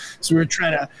So we were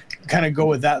trying to kind of go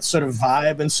with that sort of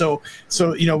vibe. And so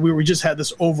we just had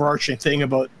this overarching thing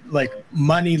about like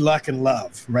money, luck, and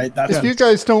love, right? That's if you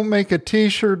guys don't make a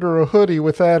t-shirt or a hoodie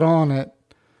with that on it,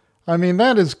 I mean,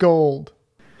 that is gold.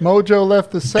 Mojo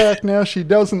left the sack, now she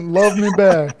doesn't love me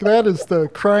back. That is the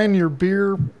crying your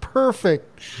beer perfect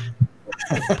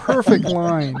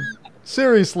line.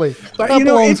 Seriously, that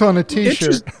belongs on a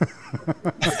t-shirt.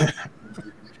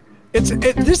 Now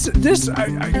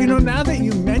that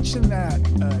you mention that,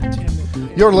 Tim.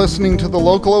 You're listening to the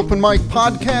Local Open Mic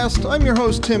Podcast. I'm your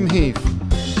host, Tim Heath.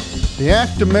 The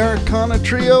Act Americana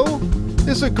Trio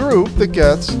is a group that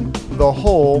gets the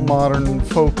whole modern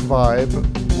folk vibe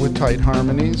with tight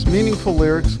harmonies, meaningful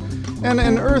lyrics, and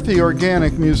an earthy,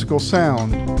 organic musical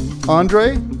sound.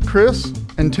 Andre, Chris,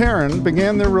 and Taryn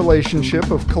began their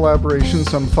relationship of collaboration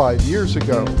some 5 years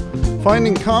ago,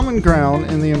 finding common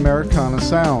ground in the Americana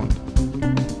sound.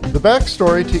 The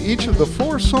backstory to each of the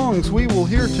 4 songs we will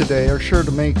hear today are sure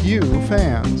to make you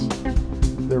fans.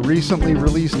 Their recently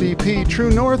released EP,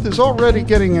 True North, is already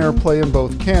getting airplay in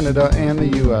both Canada and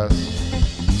the US.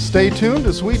 Stay tuned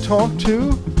as we talk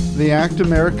to the Act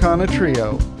Americana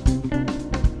Trio.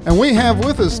 And we have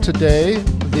with us today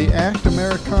the Act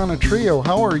Americana Trio.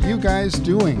 How are you guys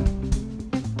doing?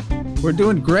 We're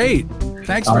doing great.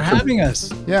 Thanks for having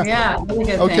us. Yeah, really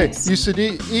good. Okay, thanks. you should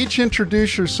each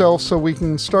introduce yourself so we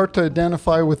can start to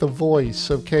identify with a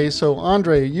voice. Okay, so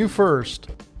Andre, you first.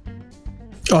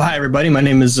 Oh, hi, everybody. My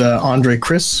name is Andre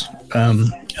Chris.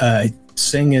 I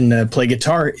sing and play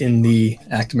guitar in the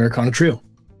Act Americana Trio.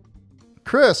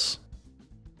 Chris.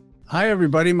 Hi,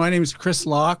 everybody. My name is Chris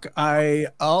Locke. I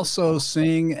also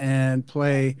sing and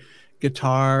play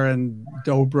guitar and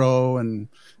dobro and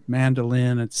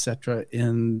mandolin, etc.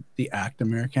 in the Act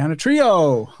Americana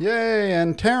Trio. Yay,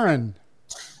 and Taryn.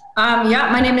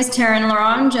 My name is Taryn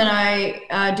Larange, and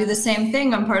I do the same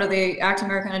thing. I'm part of the Act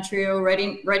Americana Trio,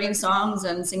 writing songs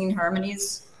and singing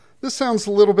harmonies. This sounds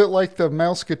a little bit like the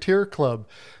Mouseketeer Club.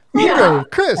 Yeah. Okay,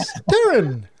 Chris,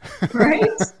 Taryn. Right?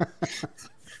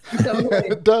 Yeah,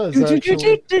 it does,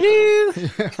 actually. Yeah.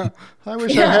 I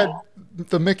wish I had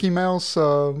the Mickey Mouse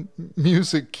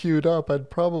music queued up. I'd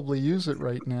probably use it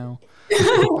right now.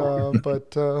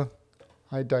 But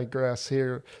I digress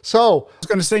here. So I was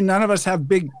going to say none of us have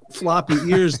big floppy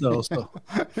ears, though. So.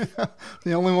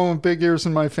 The only one with big ears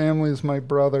in my family is my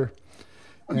brother.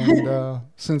 And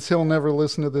since he'll never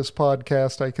listen to this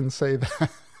podcast, I can say that.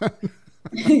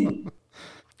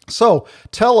 So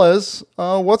tell us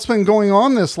what's been going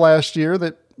on this last year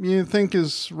that you think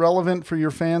is relevant for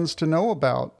your fans to know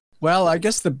about. Well, I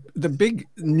guess the big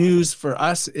news for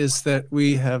us is that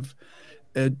we have,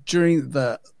 during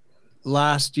the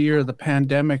last year, the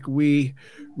pandemic, we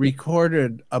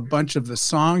recorded a bunch of the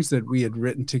songs that we had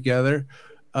written together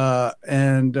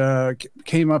and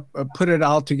put it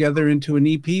all together into an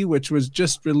EP, which was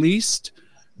just released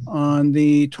on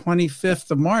the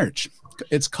 25th of March.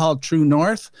 It's called True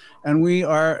North, and we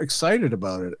are excited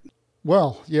about it.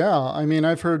 Well, yeah. I mean,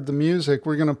 I've heard the music.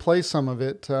 We're going to play some of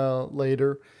it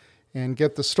later and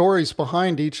get the stories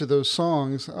behind each of those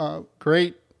songs.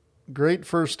 Great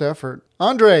first effort.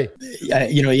 Andre.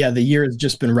 The year has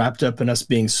just been wrapped up in us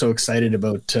being so excited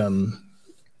about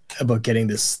getting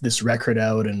this record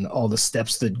out and all the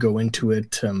steps that go into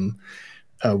it.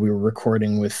 We were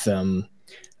recording with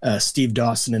Steve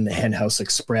Dawson and the Henhouse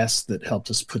Express that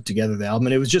helped us put together the album.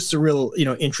 And it was just a real,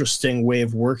 interesting way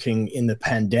of working in the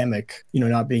pandemic,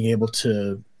 not being able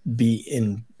to be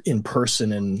in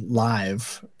person and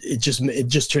live. It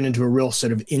just turned into a real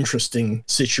sort of interesting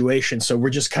situation. So we're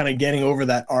just kind of getting over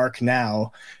that arc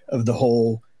now of the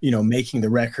whole, making the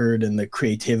record and the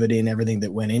creativity and everything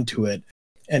that went into it.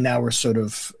 And now we're sort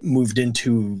of moved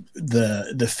into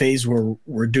the phase where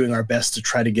we're doing our best to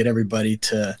try to get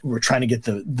we're trying to get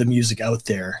the music out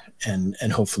there and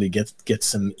hopefully get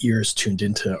some ears tuned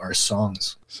into our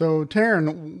songs. So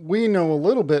Taryn, we know a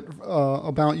little bit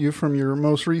about you from your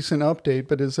most recent update,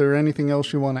 but is there anything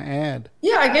else you want to add?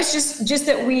 Yeah, I guess just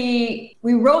that we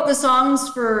wrote the songs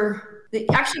for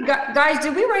actually, guys,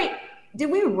 did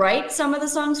we write some of the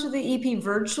songs for the EP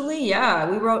virtually? Yeah,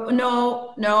 we wrote,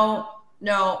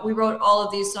 No, we wrote all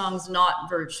of these songs not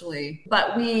virtually,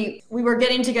 but we were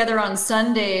getting together on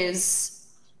Sundays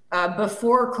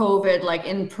before COVID, like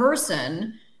in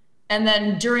person. And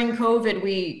then during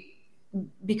COVID,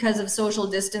 because of social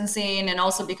distancing and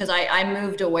also because I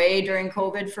moved away during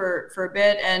COVID for a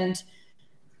bit and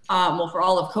for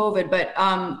all of COVID, but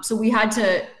so we had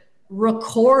to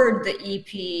record the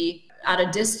EP at a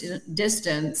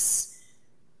distance.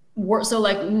 So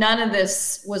like none of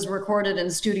this was recorded in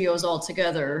studios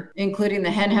altogether, including the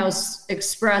Henhouse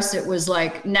Express. It was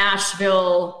like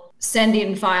Nashville,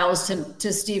 sending files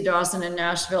to Steve Dawson in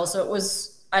Nashville. So it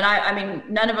was, and I mean,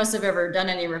 none of us have ever done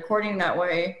any recording that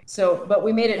way. So, but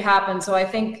we made it happen. So I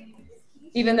think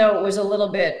even though it was a little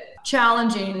bit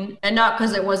challenging, and not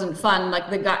because it wasn't fun, like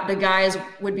the guys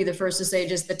would be the first to say,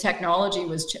 just the technology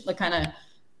was like kind of,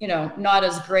 you know, not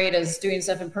as great as doing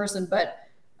stuff in person. But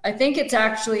I think it's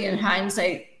actually, in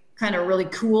hindsight, kind of really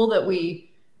cool that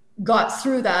we got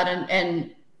through that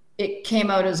and it came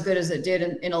out as good as it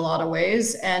did in a lot of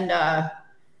ways. And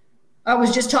I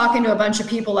was just talking to a bunch of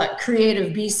people at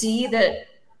Creative BC, that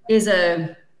is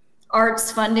a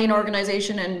arts funding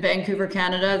organization in Vancouver,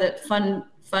 Canada, that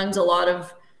funds a lot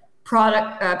of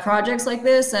projects like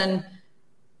this. And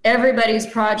everybody's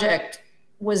project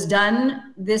was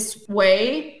done this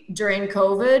way during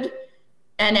COVID.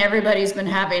 And everybody's been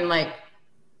having like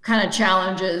kind of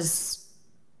challenges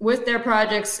with their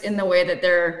projects in the way that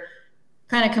they're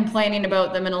kind of complaining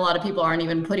about them. And a lot of people aren't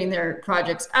even putting their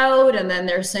projects out. And then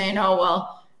they're saying, oh,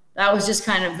 well, that was just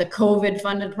kind of the COVID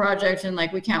funded project. And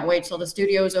like, we can't wait till the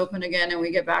studios open again and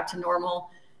we get back to normal.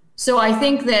 So I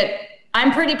think that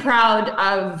I'm pretty proud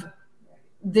of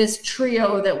this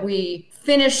trio, that we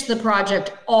finished the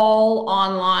project all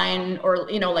online, or,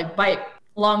 you know, like by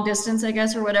long distance, I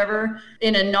guess, or whatever,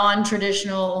 in a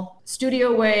non-traditional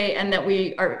studio way, and that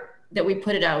we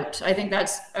put it out. I think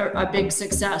that's a big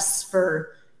success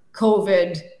for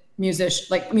COVID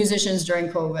musicians during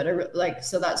COVID.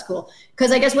 So that's cool.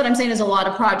 Because I guess what I'm saying is a lot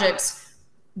of projects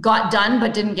got done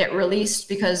but didn't get released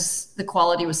because the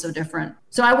quality was so different.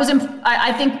 So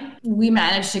I think we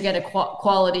managed to get a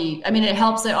quality. I mean, it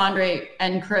helps that Andre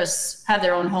and Chris have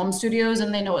their own home studios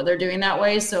and they know what they're doing that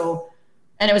way. So,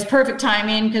 and it was perfect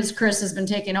timing because Chris has been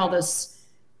taking all this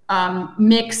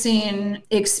mixing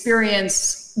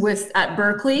experience at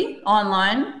Berklee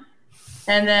online.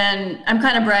 And then I'm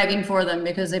kind of bragging for them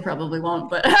because they probably won't,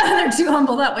 but they're too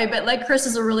humble that way. But like, Chris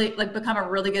is become a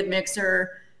really good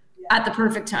mixer at the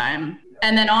perfect time.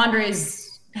 And then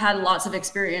Andre's had lots of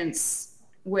experience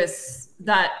with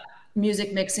that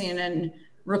music mixing and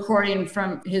recording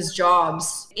from his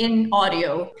jobs in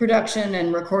audio production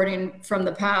and recording from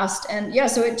the past. And yeah,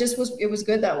 so it was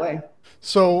good that way.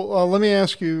 So let me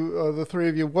ask you, the three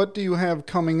of you, what do you have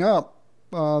coming up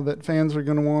that fans are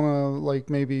going to want to like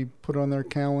maybe put on their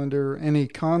calendar? Any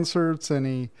concerts,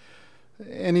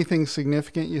 anything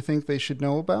significant you think they should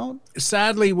know about?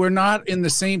 Sadly, we're not in the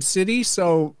same city,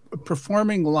 so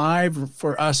performing live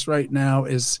for us right now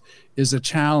is a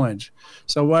challenge.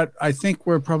 So what I think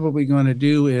we're probably going to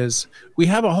do is, we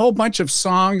have a whole bunch of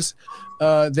songs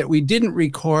that we didn't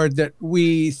record that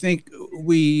we think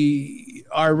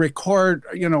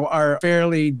are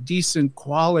fairly decent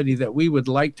quality that we would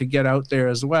like to get out there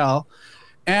as well.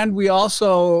 And we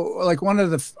also, like, one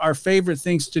of our favorite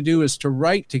things to do is to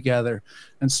write together.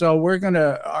 And so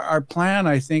our plan,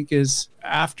 I think, is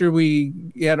as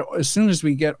soon as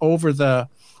we get over the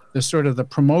sort of the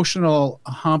promotional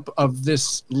hump of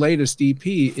this latest EP,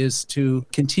 is to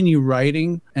continue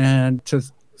writing and to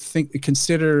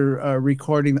consider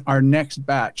recording our next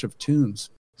batch of tunes.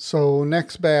 So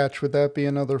next batch, would that be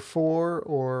another 4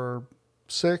 or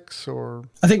 6 or?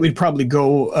 I think we'd probably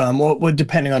go, well,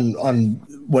 depending on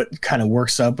what kind of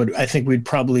works out, but I think we'd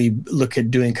probably look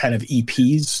at doing kind of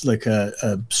EPs, like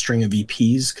a string of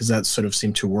EPs, because that sort of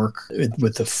seemed to work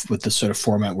with the sort of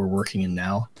format we're working in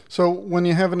now. So when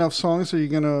you have enough songs, are you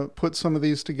going to put some of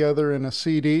these together in a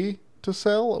CD to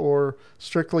sell, or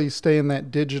strictly stay in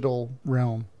that digital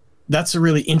realm? That's a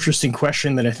really interesting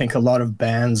question that I think a lot of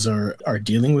bands are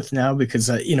dealing with now, because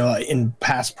in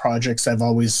past projects I've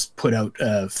always put out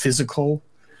physical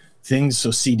things, so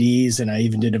CDs, and I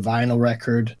even did a vinyl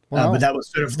record. Wow. But that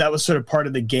was sort of part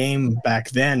of the game back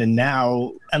then. And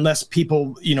now, unless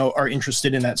people are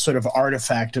interested in that sort of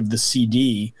artifact of the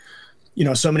CD,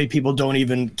 so many people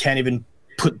can't even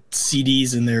put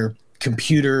CDs in their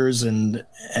computers and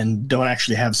don't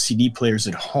actually have CD players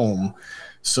at home.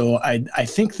 So I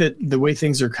think that the way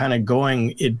things are kind of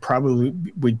going,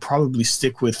 we'd probably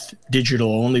stick with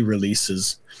digital only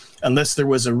releases, unless there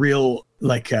was a real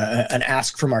an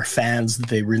ask from our fans that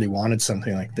they really wanted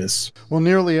something like this. Well,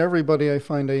 nearly everybody I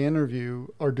find I interview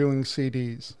are doing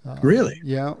CDs. Really?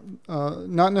 Yeah.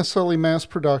 Not necessarily mass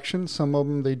production. Some of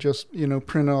them, they just,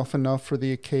 print off enough for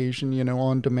the occasion,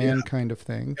 on demand kind of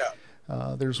thing.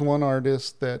 Yeah. There's one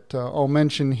artist that I'll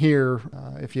mention here.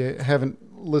 If you haven't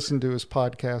listened to his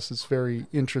podcast, it's very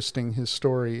interesting, his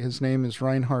story. His name is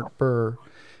Reinhard Burr,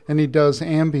 and he does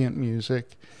ambient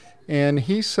music. And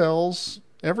he sells,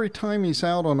 every time he's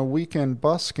out on a weekend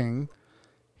busking,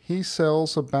 he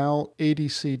sells about 80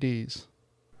 CDs.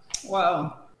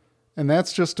 Wow. And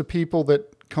that's just to people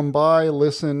that come by,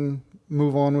 listen,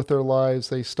 move on with their lives.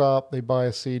 They stop, they buy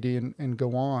a CD and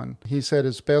go on. He said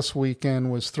his best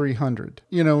weekend was 300.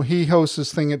 You know, he hosts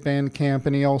his thing at Bandcamp,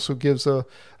 and he also gives a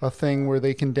thing where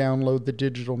they can download the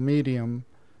digital medium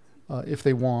if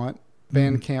they want.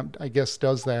 Bandcamp, I guess,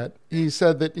 does that. He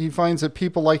said that he finds that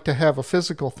people like to have a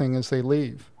physical thing as they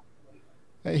leave.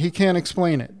 He can't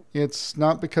explain it. It's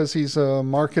not because he's a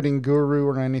marketing guru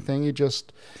or anything.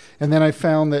 And then I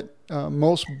found that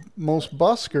most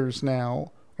buskers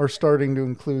now are starting to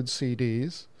include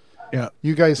CDs. Yeah.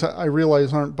 You guys, I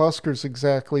realize, aren't buskers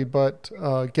exactly, but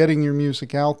getting your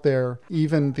music out there,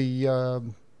 even the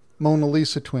Mona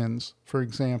Lisa twins, for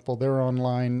example, they're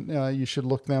online. You should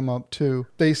look them up too.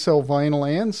 They sell vinyl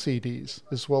and CDs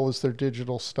as well as their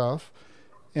digital stuff,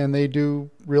 and they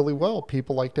do really well.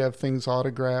 People like to have things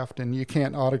autographed, and you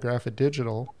can't autograph a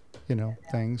digital,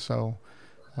 thing. So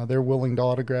they're willing to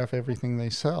autograph everything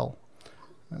they sell.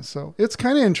 So it's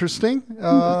kind of interesting.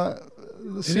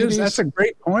 CDs, that's a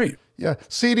great point. Yeah,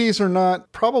 CDs are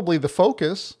not probably the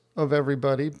focus of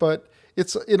everybody, but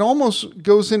it almost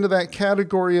goes into that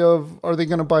category of, are they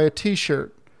going to buy a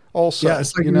T-shirt also? Yeah,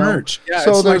 it's like merch. Yeah,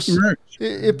 so it's like merch.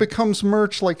 It becomes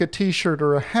merch like a T-shirt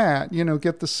or a hat.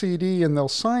 Get the CD and they'll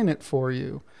sign it for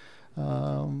you,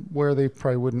 where they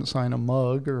probably wouldn't sign a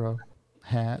mug or a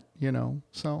hat,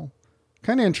 So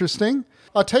kind of interesting.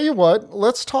 I'll tell you what,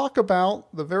 let's talk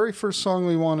about the very first song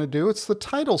we want to do. It's the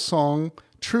title song,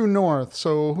 True North.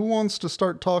 So who wants to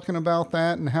start talking about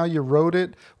that and how you wrote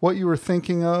it, what you were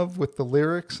thinking of with the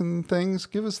lyrics and things?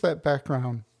 Give us that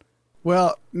background.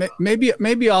 Well,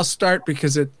 maybe I'll start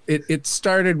because it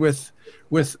started with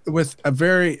a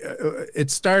very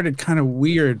it started kind of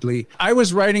weirdly. I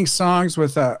was writing songs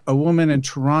with a woman in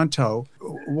Toronto.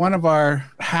 One of our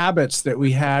habits that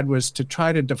we had was to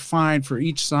try to define for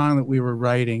each song that we were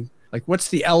writing, like, what's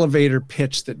the elevator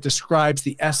pitch that describes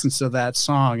the essence of that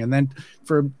song, and then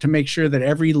to make sure that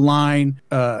every line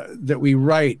that we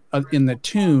write in the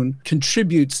tune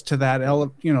contributes to that,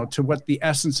 to what the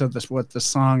essence of what the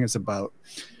song is about.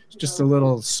 It's just a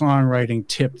little songwriting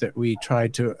tip that we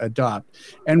tried to adopt,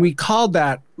 and we called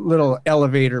that little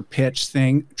elevator pitch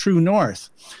thing True North.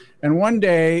 And one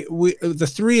day, the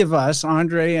three of us,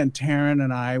 Andre and Taryn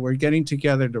and I, were getting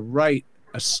together to write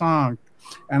a song,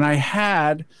 and I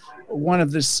had one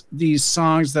of these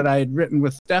songs that I had written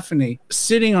with Stephanie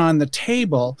sitting on the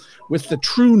table with the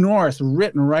True North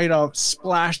written right out,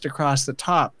 splashed across the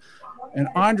top. And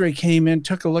Andre came in,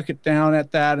 took a look down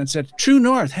at that and said, True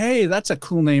North, hey, that's a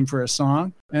cool name for a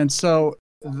song. And so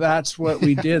that's what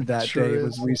we did that day.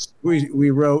 Was we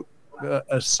wrote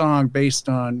a song based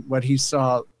on what he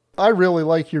saw. I really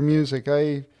like your music.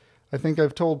 I think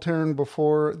I've told Taryn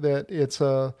before that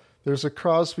there's a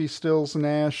Crosby, Stills,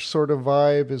 Nash sort of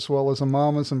vibe, as well as a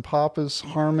Mamas and Papas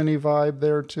harmony vibe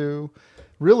there too.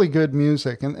 Really good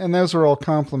music. And those are all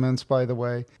compliments, by the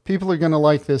way. People are going to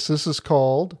like this. This is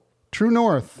called True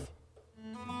North.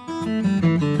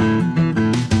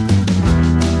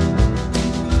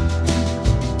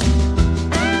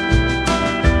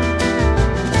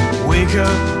 Wake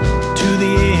up to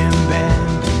the AM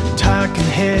band, talking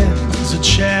heads are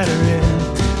chattering.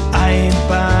 I ain't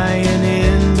buying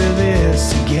into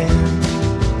this again.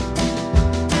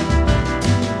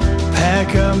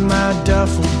 Pack up my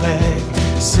duffel bag,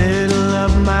 settle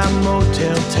up my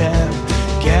motel tab,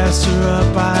 gas her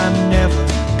up, I'm never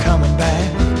coming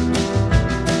back.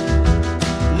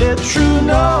 Let True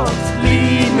North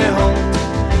lead me home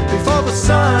before the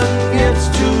sun gets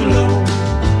too low.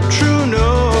 True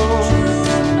North,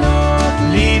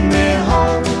 lead me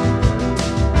home.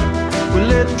 Well,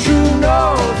 let True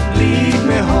North lead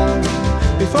me home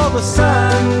before the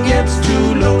sun gets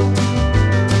too low.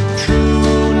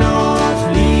 True North,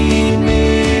 lead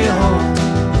me home.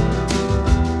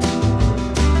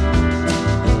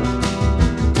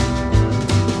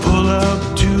 Pull up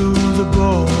to the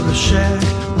border shack,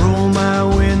 roll my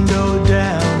window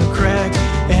down a crack,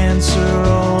 answer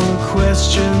all the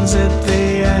questions that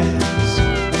they ask.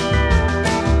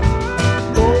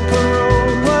 Open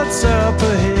road, what's up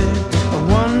ahead? I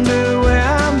wonder where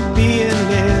I'm being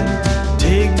led.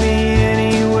 Take me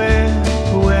anywhere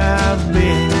where I've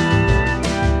been.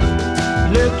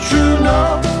 Let True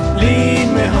North lead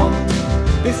me home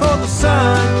before the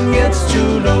sun gets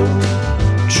too low.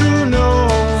 True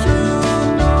North,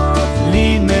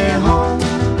 lead me home.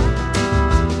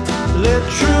 Let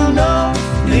True North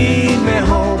lead me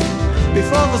home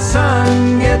before the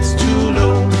sun gets too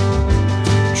low.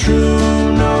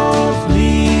 True North,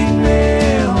 lead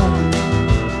me home.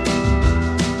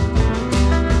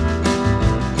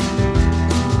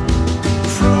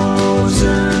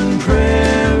 Frozen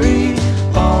prairie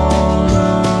all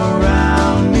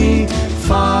around me,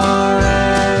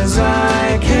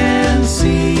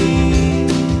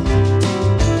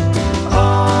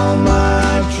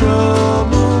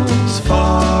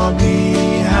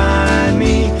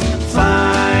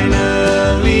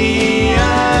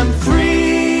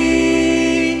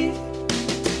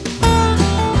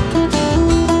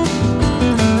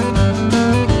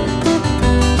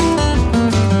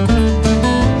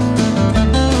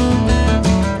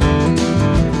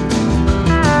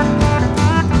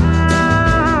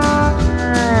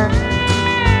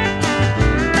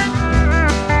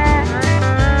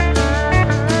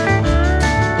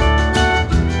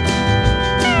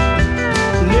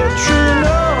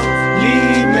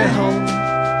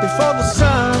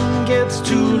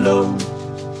 low.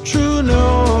 True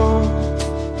north,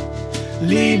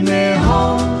 lead me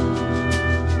home.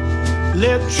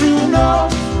 Let true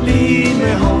north lead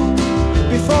me home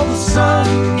before the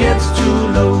sun gets too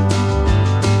low.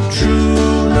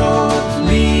 True north,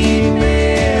 lead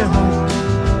me home.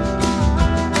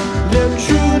 Let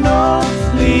true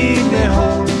north lead me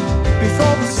home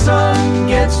before the sun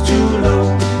gets too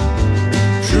low.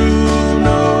 True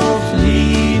north,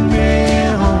 lead me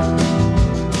home.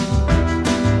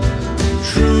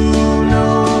 True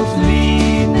north,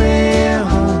 lead me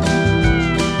home.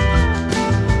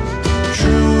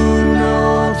 True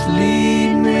north,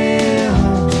 lead me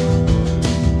home.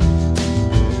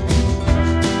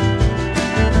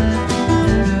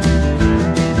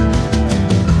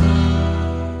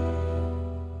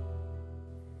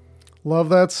 Love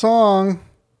that song.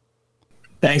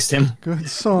 Thanks, Tim. Good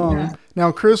song. Yeah.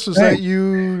 Now, Chris, is that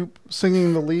you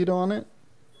singing the lead on it?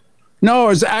 No, it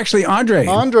was actually Andre.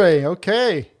 Andre,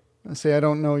 okay. I say I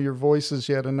don't know your voices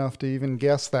yet enough to even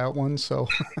guess that one, so.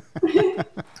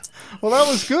 Well, that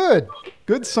was good.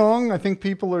 Good song. I think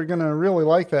people are going to really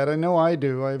like that. I know I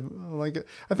do. I like it.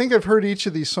 I think I've heard each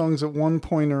of these songs at one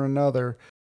point or another,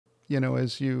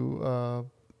 as you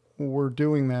were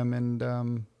doing them.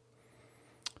 And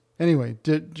anyway,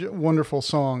 wonderful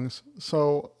songs.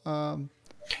 So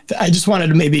I just wanted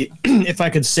to maybe, if I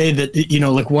could say that,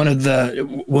 like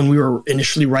when we were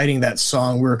initially writing that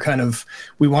song,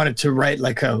 we wanted to write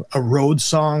like a road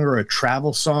song or a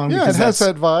travel song. Yeah, it has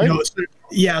that vibe.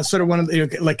 Sort of one of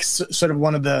the, sort of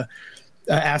one of the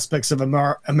aspects of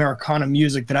Americana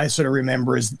music that I sort of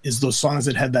remember is those songs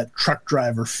that had that truck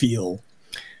driver feel,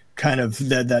 kind of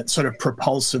that sort of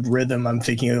propulsive rhythm. I'm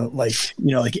thinking of like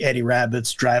Eddie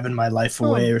Rabbitt's "Driving My Life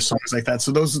Away" or songs like that.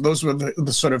 So those were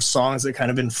the sort of songs that kind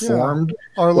of informed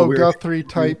Arlo Guthrie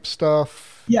type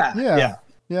stuff. Yeah.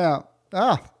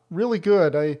 Really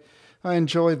good. I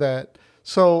enjoy that.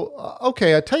 So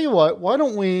okay, I tell you what. Why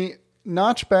don't we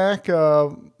notch back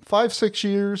 5-6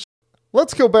 years?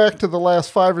 Let's go back to the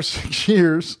last 5 or 6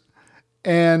 years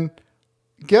and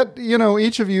get,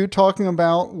 each of you talking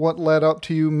about what led up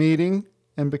to you meeting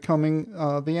and becoming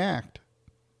the ACT.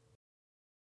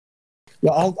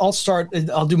 Well, I'll start.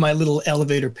 I'll do my little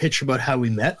elevator pitch about how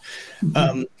we met.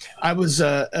 I was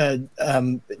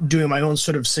doing my own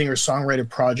sort of singer-songwriter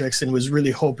projects and was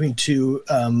really hoping to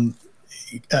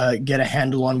get a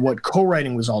handle on what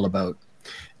co-writing was all about.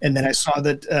 And then I saw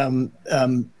that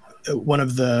one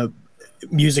of the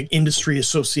music industry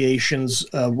associations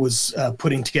was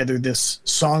putting together this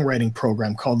songwriting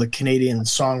program called the Canadian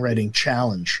Songwriting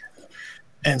Challenge.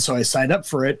 And so I signed up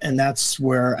for it, and that's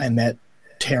where I met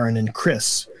Taryn and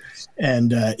Chris.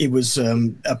 And it was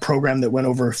a program that went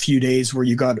over a few days where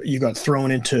you got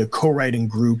thrown into co-writing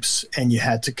groups and you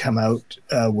had to come out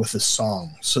with a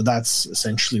song. So that's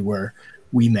essentially where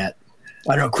we met.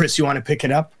 I don't know, Chris, you want to pick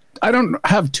it up? I don't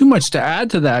have too much to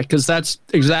add to that because that's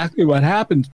exactly what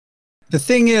happened. The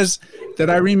thing is that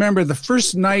I remember the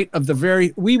first night of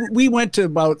we went to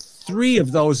about 3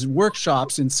 of those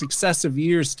workshops in successive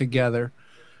years together.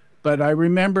 But I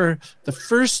remember the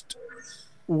first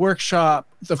workshop,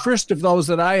 the first of those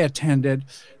that I attended,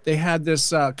 they had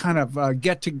this kind of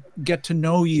get to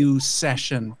know you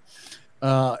session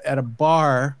at a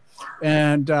bar.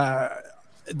 And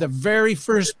the very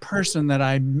first person that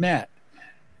I met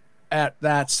at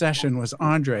that session was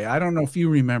Andre. I don't know if you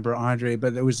remember Andre,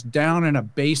 but it was down in a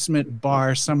basement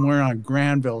bar somewhere on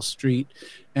Granville Street.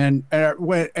 And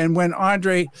when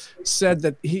Andre said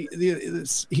that he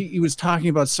was talking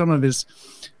about some of his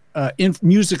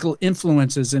musical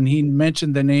influences, and he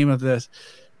mentioned the name of the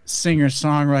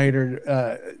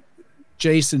singer-songwriter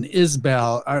Jason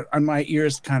Isbell, on my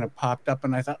ears kind of popped up,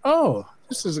 and I thought, oh,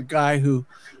 this is a guy who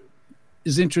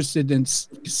is interested in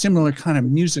similar kind of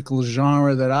musical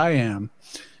genre that I am.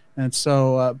 And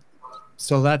so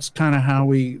that's kind of how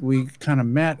we kind of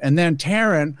met. And then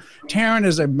Taryn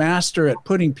is a master at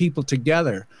putting people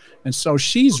together. And so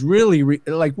she's really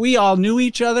like, we all knew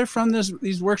each other from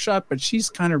these workshops, but she's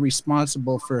kind of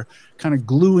responsible for kind of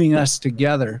gluing us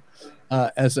together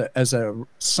as a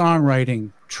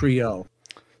songwriting trio.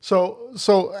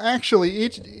 So actually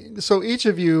each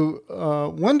of you,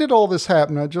 when did all this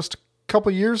happen? Just couple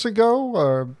years ago,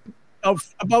 or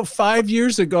about 5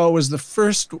 years ago was the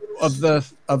first of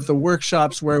the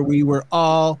workshops where we were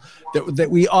all that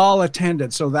we all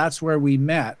attended. So that's where we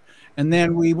met, and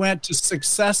then we went to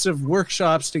successive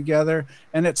workshops together.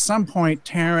 And at some point,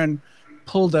 Taryn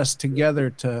pulled us together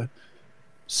to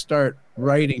start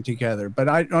writing together. But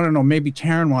I don't know. Maybe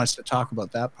Taryn wants to talk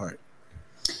about that part.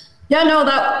 Yeah, no,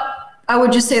 that I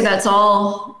would just say that's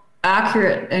all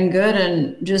accurate and good,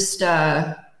 and just.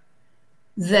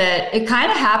 that it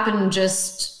kind of happened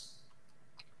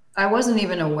I wasn't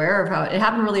even aware of how it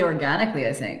happened really organically,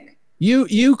 I think.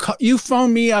 You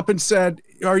phoned me up and said,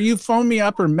 or you phoned me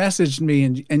up or messaged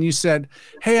me and you said,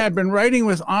 hey, I've been writing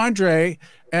with Andre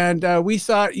and we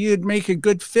thought you'd make a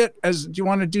good fit do you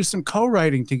want to do some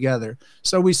co-writing together?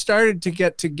 So we started to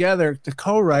get together to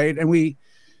co-write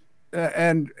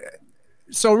and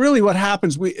so really what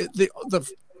happens,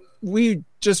 we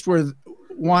just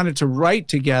wanted to write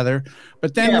together,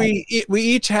 but then we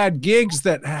each had gigs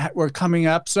that were coming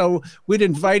up, so we'd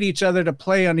invite each other to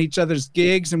play on each other's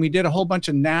gigs, and we did a whole bunch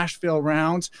of Nashville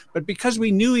rounds. But because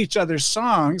we knew each other's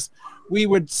songs, we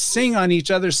would sing on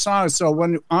each other's songs. So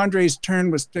when Andre's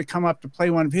turn was to come up to play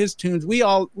one of his tunes,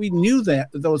 we knew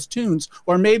those tunes,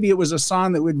 or maybe it was a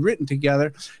song that we'd written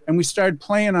together, and we started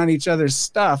playing on each other's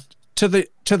stuff to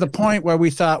the point where we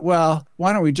thought, well,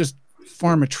 why don't we just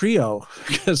form a trio?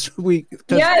 Because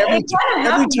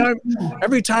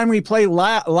every time we play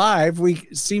live, we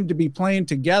seem to be playing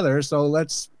together. So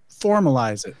let's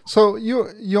formalize it. So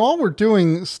you all were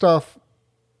doing stuff.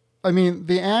 I mean,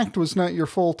 the act was not your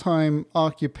full-time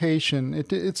occupation.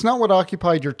 It's not what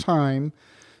occupied your time.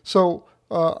 So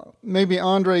maybe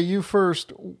Andre, you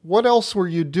first. What else were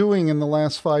you doing in the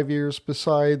last 5 years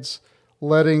besides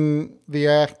letting the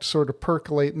act sort of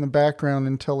percolate in the background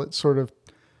until it sort of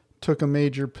took a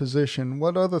major position?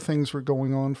 What other things were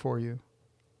going on for you?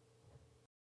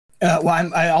 Well,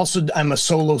 I'm a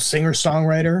solo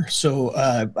singer-songwriter, so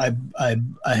I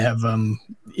have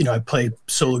I play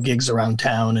solo gigs around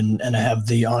town, and I have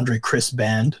the Andre Chris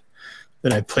band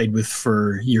that I played with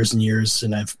for years and years,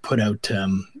 and I've put out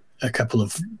a couple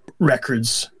of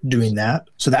records doing that.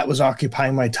 So that was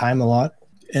occupying my time a lot,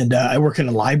 and I work in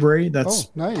a library.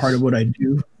 That's nice. Part of what I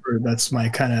do. That's my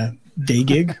kind of day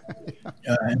gig.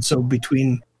 And so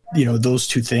between those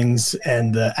two things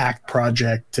and the act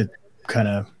project, it kind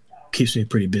of keeps me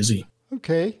pretty busy.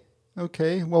 Okay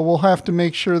Well, we'll have to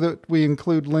make sure that we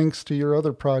include links to your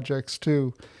other projects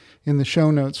too in the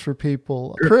show notes for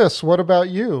people. Sure. Chris, what about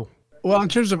you? Well, in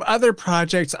terms of other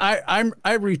projects, I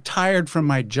retired from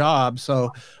my job,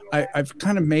 so I've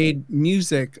kind of made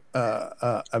music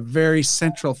a very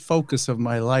central focus of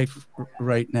my life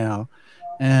right now.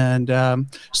 And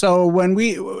so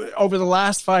over the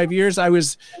last 5 years, I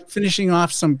was finishing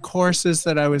off some courses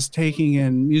that I was taking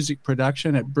in music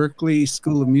production at Berklee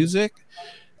School of Music.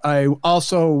 I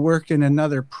also work in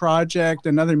another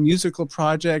musical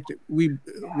project.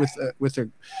 With a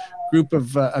group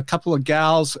of a couple of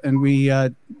gals, and we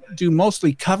do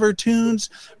mostly cover tunes,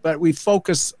 but we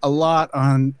focus a lot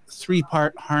on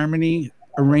 3-part harmony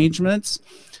arrangements.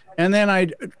 And then I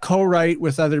co-write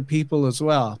with other people as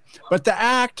well. But the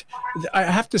act, I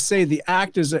have to say, the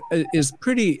act is a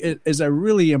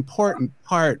really important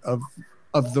part of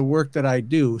the work that I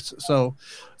do. So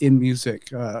in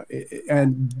music,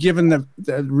 and given the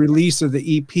release of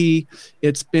the EP,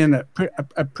 it's been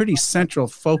a pretty central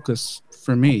focus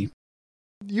for me.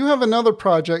 You have another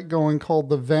project going called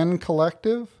the Venn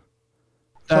Collective.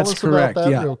 That's correct. Tell us about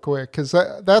that real quick, because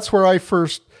that's where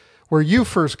you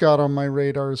first got on my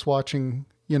radar, is watching,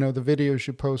 the videos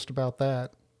you post about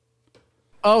that.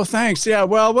 Oh, thanks. Yeah.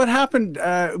 Well, what happened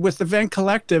with the Venn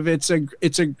Collective?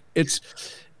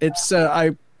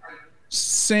 I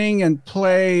sing and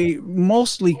play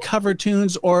mostly cover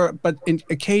tunes, but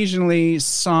occasionally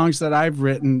songs that I've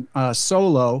written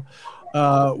solo.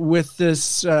 In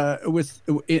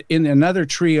another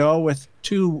trio with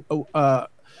two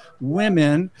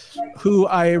women who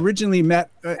I originally met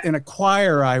in a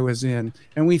choir I was in,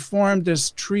 and we formed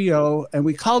this trio, and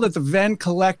we called it the Venn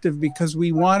Collective because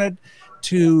we wanted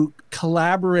to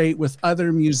collaborate with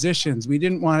other musicians. We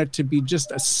didn't want it to be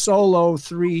just a solo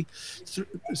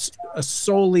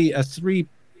solely a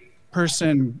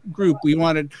three-person group. We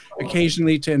wanted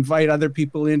occasionally to invite other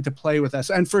people in to play with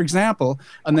us. And for example,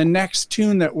 on the next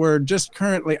tune that we're just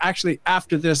currently, actually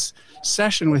after this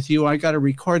session with you, I got to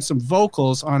record some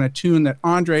vocals on a tune that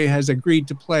Andre has agreed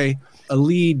to play a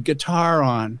lead guitar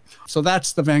on. So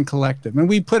that's the Venn Collective. And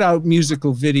we put out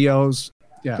musical videos.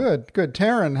 Yeah. Good.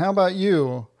 Taryn, how about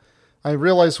you? I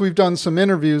realize we've done some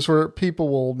interviews where people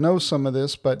will know some of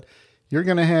this, but you're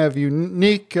going to have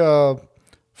unique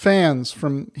fans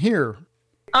from here.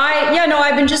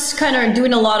 I've been just kind of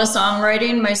doing a lot of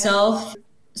songwriting myself.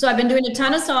 So I've been doing a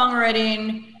ton of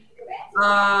songwriting.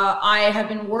 I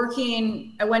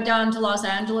went down to Los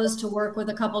Angeles to work with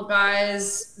a couple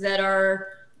guys that are,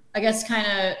 I guess, kind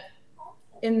of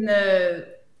in the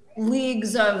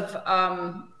leagues of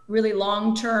really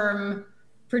long-term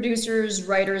producers,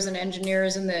 writers, and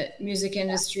engineers in the music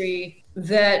industry.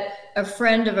 that a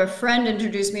friend of a friend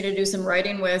introduced me to do some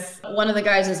writing with. One of the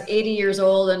guys is 80 years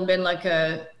old and been like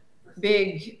a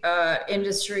big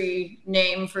industry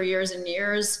name for years and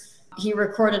years. He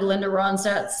recorded Linda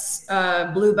Ronstadt's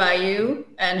Blue Bayou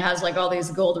and has like all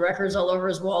these gold records all over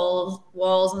his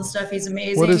walls and stuff. He's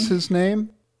amazing. What is his name?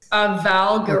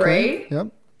 Val Garay. Okay. Yep.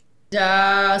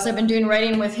 So I've been doing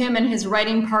writing with him and his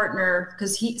writing partner,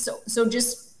 because so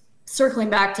just circling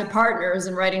back to partners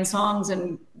and writing songs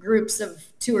in groups of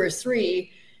 2 or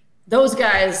 3, those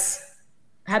guys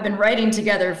have been writing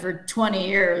together for 20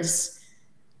 years.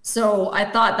 So I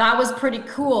thought that was pretty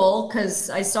cool, because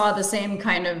I saw the same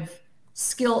kind of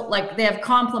skill, like they have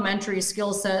complementary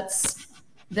skill sets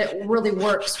that really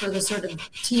works for the sort of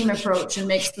team approach and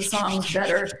makes the songs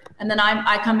better. And then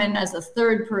I come in as a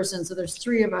third person. So there's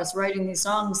 3 of us writing these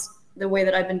songs the way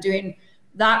that I've been doing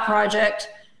that project.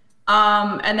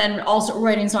 And then also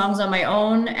writing songs on my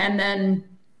own, and then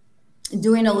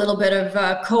doing a little bit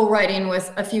of co-writing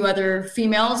with a few other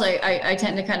females. I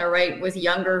tend to kind of write with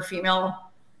younger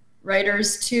female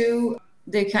writers too.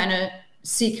 They kind of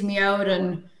seek me out,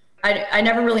 and I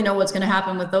never really know what's going to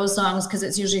happen with those songs, because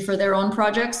it's usually for their own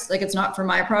projects. Like it's not for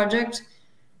my project,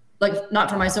 like not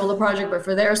for my solo project, but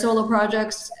for their solo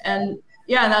projects. And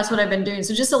yeah, that's what I've been doing.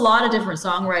 So just a lot of different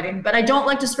songwriting, but I don't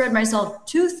like to spread myself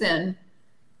too thin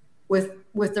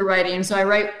with the writing. So I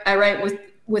write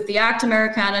with the Act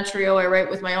Americana trio. I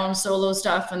write with my own solo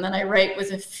stuff, and then I write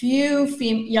with a few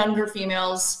younger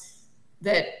females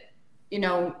that, you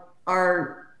know,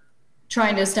 are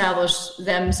trying to establish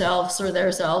themselves or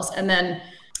theirselves. And then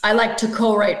I like to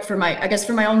co-write for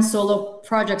my own solo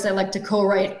projects. I like to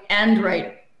co-write and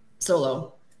write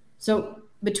solo. So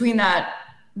between that,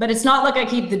 but it's not like I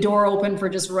keep the door open for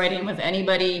just writing with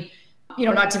anybody, you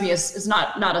know, it's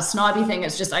not a snobby thing.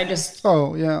 It's just,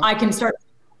 oh yeah, I can start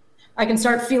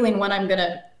feeling when I'm going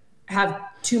to have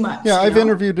too much. Yeah. I've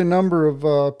interviewed a number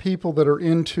of people that are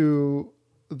into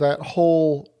that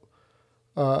whole,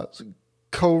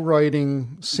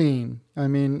 co-writing scene. I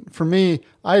mean, for me,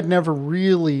 I was never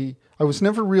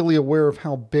really aware of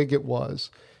how big it was.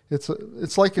 It's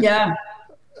like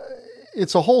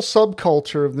it's a whole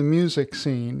subculture of the music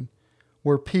scene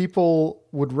where people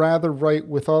would rather write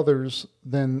with others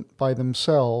than by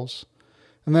themselves.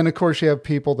 And then of course you have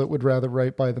people that would rather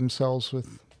write by themselves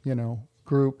with, you know,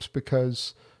 groups,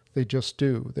 because they just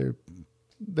do.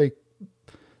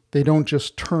 They don't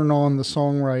just turn on the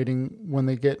songwriting when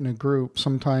they get in a group.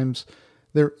 Sometimes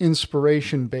they're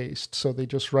inspiration based, so they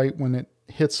just write when it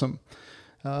hits them.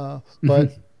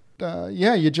 But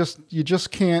you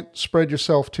just can't spread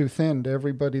yourself too thin to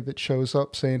everybody that shows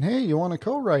up saying, "Hey, you want to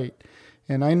co-write?"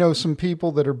 And I know some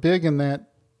people that are big in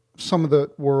some of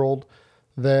the world,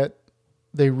 that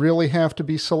they really have to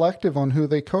be selective on who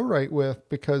they co-write with,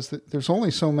 because there's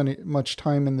only so much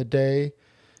time in the day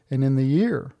and in the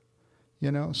year.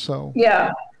 You know, so.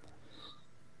 Yeah,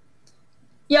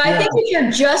 I think if you're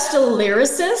just a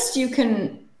lyricist, you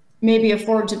can maybe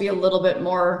afford to be a little bit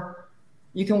more,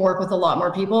 you can work with a lot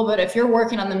more people. But if you're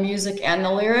working on the music and the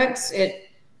lyrics,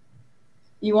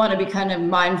 you want to be kind of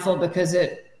mindful, because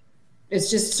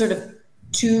it's just sort of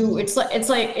too, it's like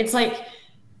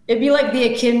it'd be like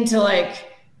the akin to like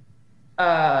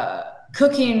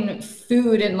cooking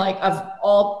food in like of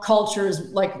all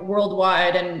cultures, like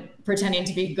worldwide, and pretending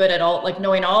to be good at all, like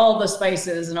knowing all the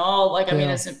spices and all, like, I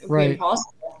mean, it's right.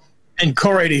 Impossible. And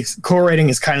co-writing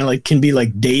is kind of like, can be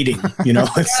like dating, you know?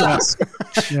 It's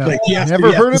like,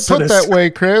 never heard it put that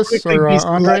way, Chris or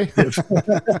Andre.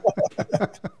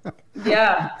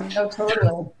 Yeah, no,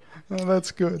 totally. Oh,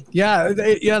 that's good. Yeah,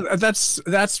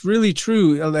 that's really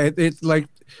true. It's like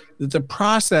the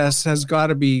process has got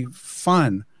to be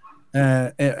fun,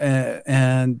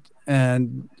 and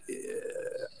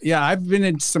yeah, I've been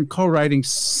in some co-writing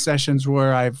sessions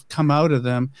where I've come out of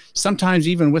them, sometimes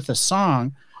even with a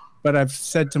song, but I've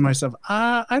said to myself,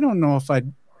 I don't know if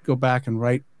I'd go back and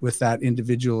write with that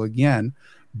individual again.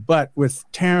 But with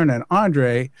Taryn and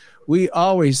Andre, we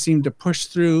always seem to push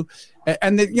through.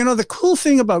 And the cool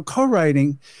thing about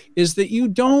co-writing is that you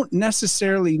don't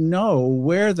necessarily know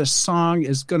where the song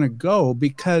is going to go,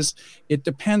 because it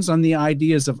depends on the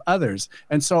ideas of others.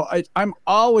 And so I'm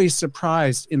always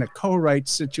surprised in a co-write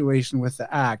situation with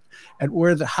the act at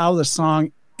how the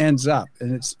song ends up.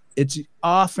 And it's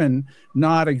often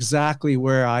not exactly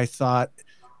where I thought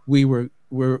we were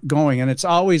going. And it's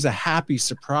always a happy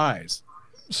surprise.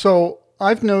 So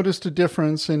I've noticed a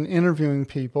difference in interviewing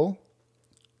people,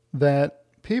 that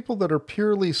people that are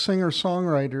purely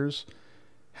singer-songwriters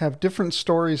have different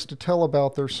stories to tell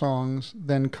about their songs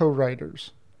than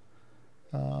co-writers.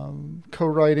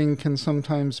 Co-writing can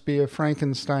sometimes be a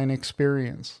Frankenstein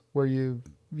experience where you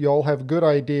all have good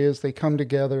ideas, they come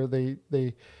together,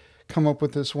 they come up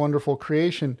with this wonderful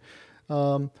creation.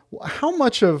 How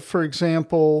much of, for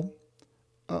example,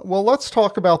 well, let's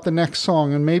talk about the next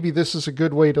song, and maybe this is a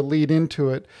good way to lead into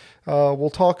it. We'll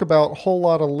talk about Whole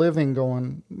Lot of Living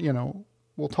going,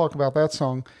 we'll talk about that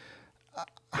song.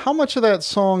 How much of that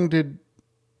song did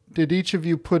each of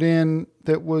you put in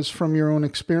that was from your own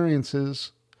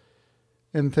experiences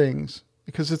and things?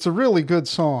 Because it's a really good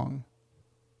song.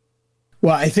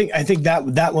 Well, I think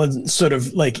that one sort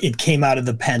of like it came out of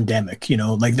the pandemic,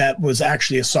 like that was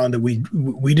actually a song that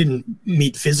we didn't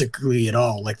meet physically at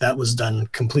all. Like that was done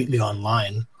completely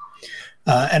online.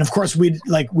 And of course we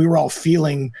were all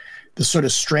feeling the sort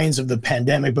of strains of the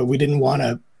pandemic, but we didn't want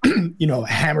to,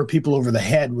 hammer people over the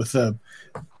head with a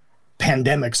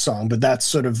pandemic song. But that's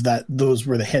sort of those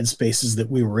were the headspaces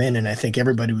that we were in. And I think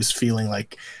everybody was feeling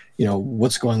like,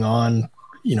 what's going on?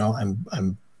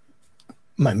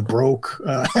 I'm broke.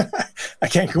 I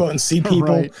can't go out and see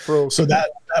people. Right, broke. So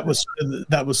that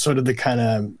was sort of the kind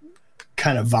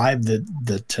of vibe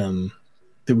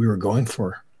that we were going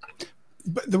for.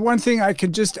 But the one thing I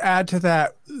could just add to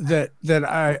that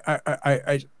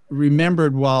I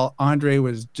remembered while Andre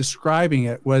was describing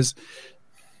it was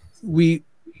we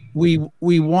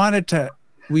wanted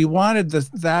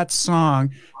that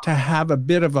song to have a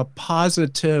bit of a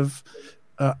positive.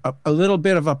 A little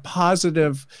bit of a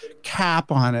positive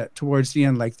cap on it towards the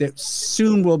end, like that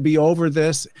soon we'll be over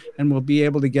this and we'll be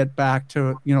able to get back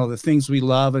to, the things we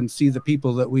love and see the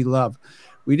people that we love.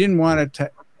 We didn't want it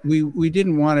to, we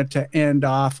didn't want it to end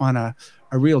off on a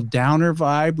real downer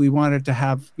vibe. We wanted to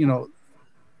have, we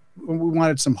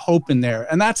wanted some hope in there.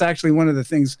 And that's actually one of the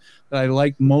things that I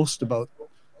like most about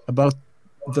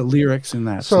the lyrics in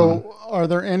that song. So are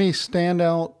there any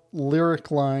standout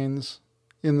lyric lines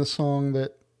in the song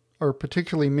that are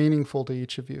particularly meaningful to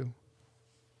each of you?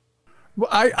 Well,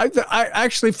 I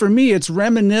actually, for me, it's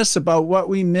reminisce about what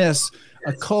we miss: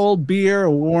 a cold beer,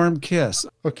 a warm kiss.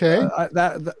 Okay.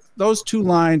 Those two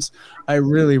lines I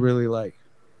really, really like.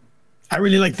 I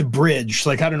really like the bridge.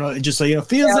 Like, I don't know, it just feels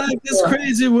like this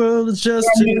crazy world is just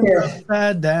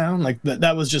upside down. Like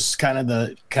that was just kind of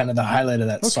the highlight of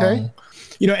that song.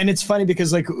 And it's funny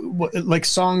because like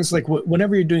songs, like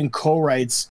whenever you're doing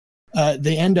co-writes,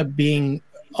 they end up being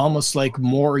almost like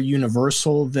more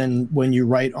universal than when you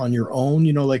write on your own.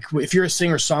 Like if you're a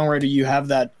singer-songwriter, you have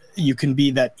that, you can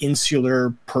be that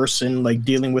insular person, like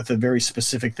dealing with a very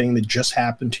specific thing that just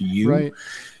happened to you. Right.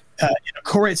 In a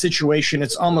co-write situation,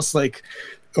 it's almost like,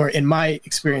 or in my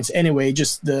experience anyway,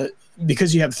 just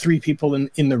because you have three people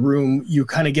in the room, you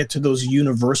kind of get to those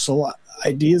universal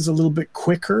ideas a little bit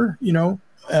quicker,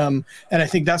 and I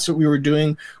think that's what we were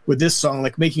doing with this song,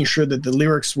 like making sure that the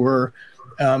lyrics were,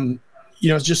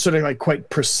 just sort of like quite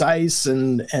precise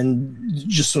and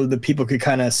just so that people could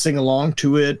kind of sing along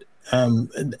to it,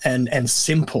 and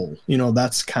simple.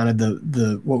 That's kind of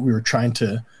the what we were trying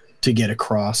to get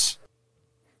across.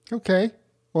 Okay,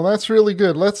 well that's really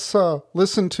good. Let's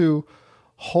listen to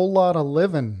Whole Lot of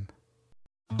Living.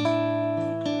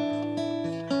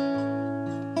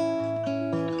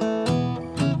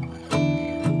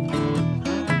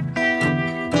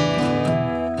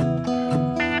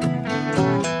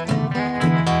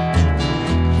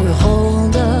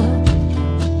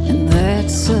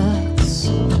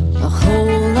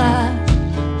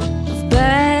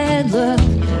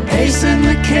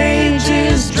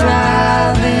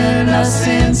 Driving us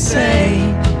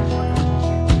insane.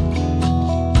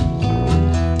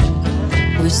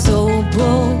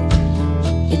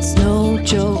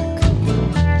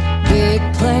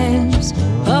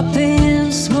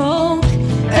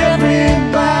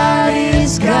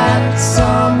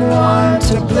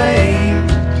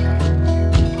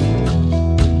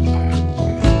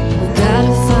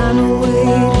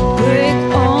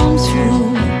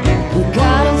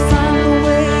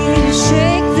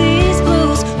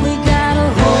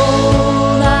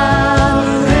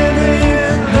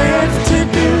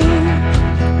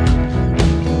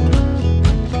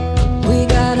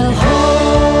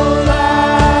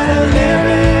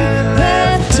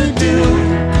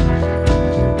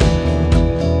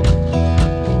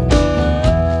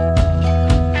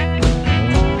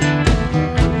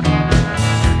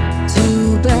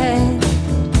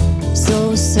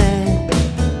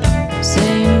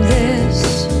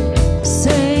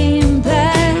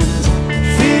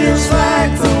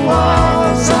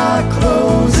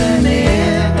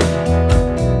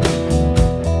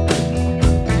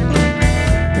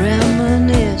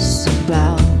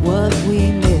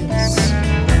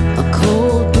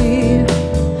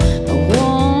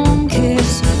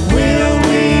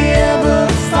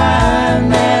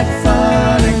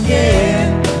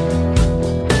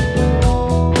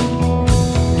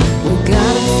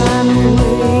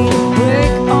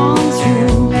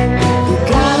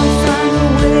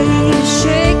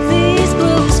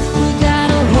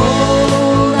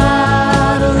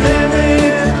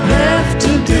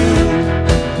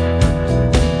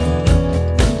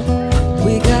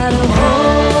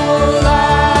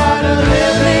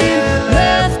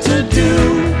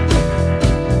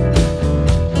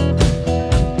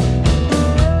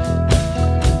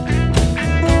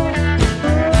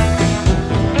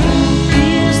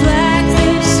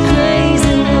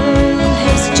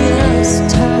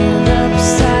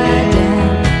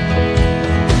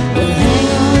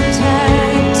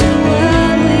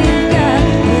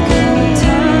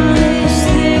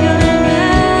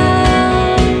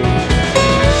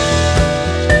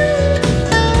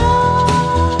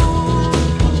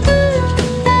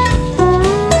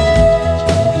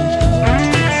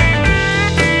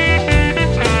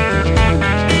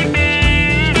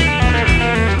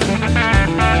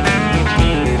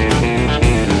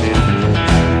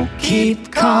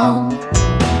 calm,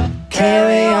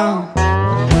 carry on,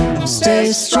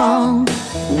 stay strong,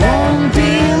 won't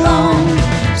be long,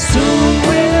 soon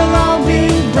we'll all be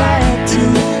back to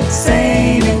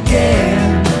sane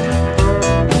again.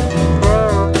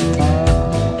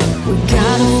 We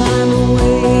gotta find a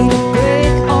way to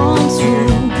break on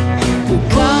through, we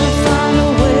gotta find a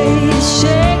way to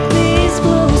shake these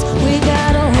blues, we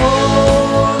got a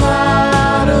whole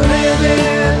lot of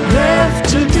living left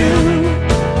to do.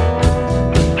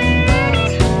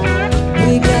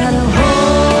 We got a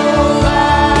whole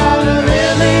lot of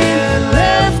living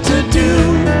left to do.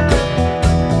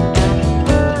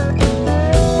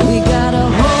 We got a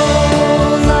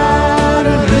whole lot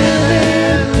of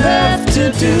living left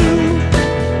to do.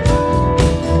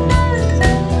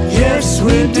 Yes,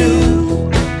 we do.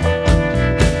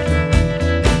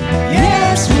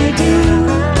 Yes, we do.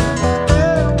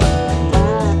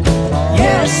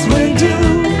 Yes, we do.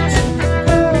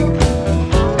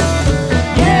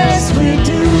 Yes, we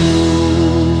do.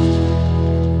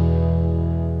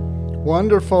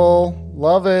 Wonderful.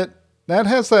 Love it. That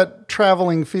has that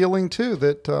traveling feeling too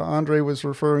that Andre was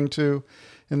referring to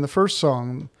in the first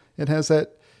song. It has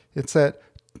that, it's that,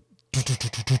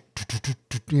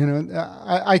 you know,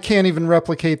 I can't even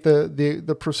replicate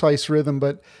the precise rhythm,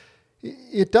 but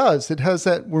it does. It has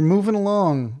that we're moving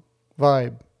along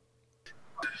vibe.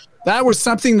 That was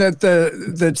something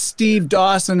that Steve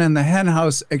Dawson and the Hen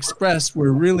House Express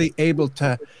were really able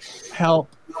to help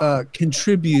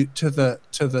contribute to the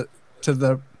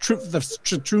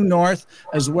True North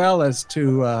as well as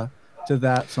to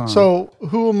that song. So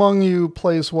who among you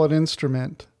plays what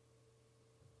instrument?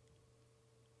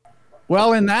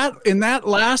 Well, in that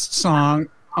last song,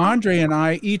 Andre and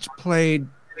I each played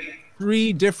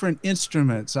 3 different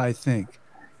instruments, I think.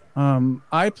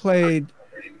 I played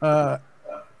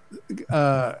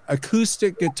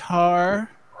acoustic guitar.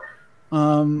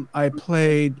 I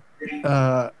played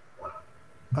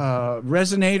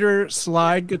resonator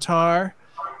slide guitar.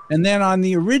 And then on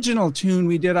the original tune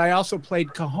we did, I also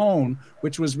played cajon,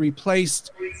 which was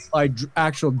replaced by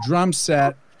actual drum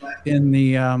set in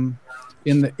the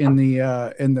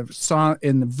song,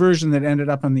 in the version that ended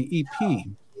up on the EP.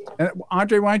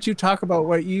 Andre, why don't you talk about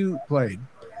what you played?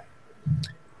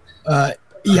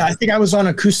 Yeah, I think I was on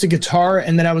acoustic guitar,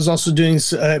 and then I was also doing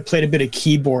played a bit of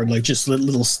keyboard, like just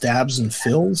little stabs and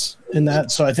fills in that.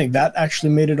 So I think that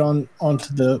actually made it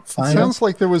onto the final. Sounds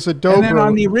like there was a dobro. And then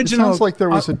on the original, it sounds like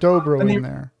there was a dobro in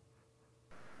there.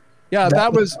 Yeah,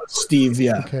 that was Steve.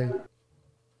 Yeah. Okay.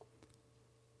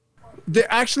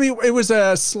 Actually, it was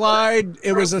a slide.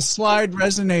 It was a slide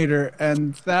resonator,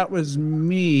 and that was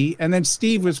me. And then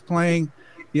Steve was playing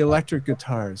the electric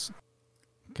guitars.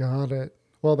 Got it.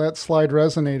 Well, that slide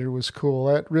resonator was cool.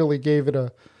 That really gave it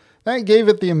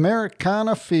the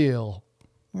Americana feel.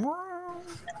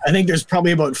 I think there's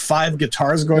probably about 5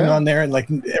 guitars going on there, and like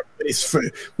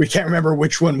we can't remember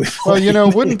which one we played. Well, you know,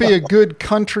 it wouldn't be a good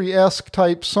country-esque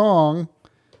type song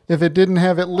if it didn't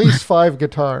have at least 5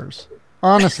 guitars.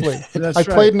 Honestly, I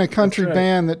played in a country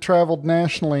band that traveled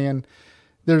nationally, and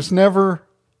you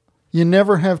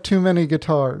never have too many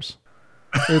guitars.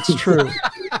 It's true.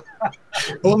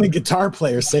 Only guitar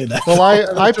players say that. Well,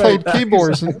 I played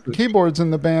keyboards in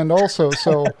the band also,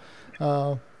 so you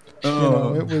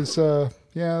know, it was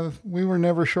we were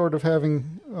never short of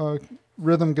having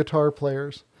rhythm guitar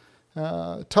players.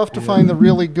 Tough to find the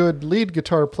really good lead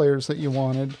guitar players that you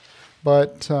wanted,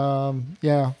 but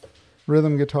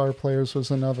rhythm guitar players was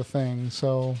another thing.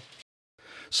 So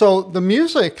the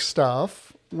music stuff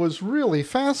was really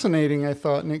fascinating, I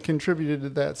thought, and it contributed to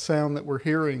that sound that we're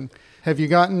hearing. Have you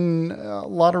gotten a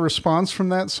lot of response from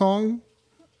that song?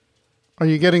 Are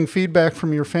you getting feedback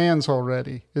from your fans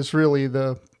already, is really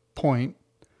the point.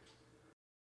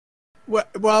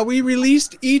 Well, we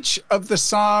released each of the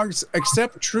songs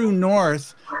except True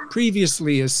North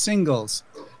previously as singles.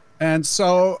 And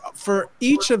so for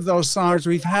each of those songs,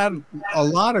 we've had a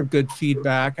lot of good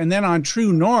feedback. And then on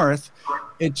True North,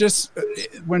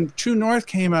 when True North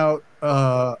came out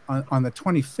on the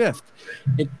 25th,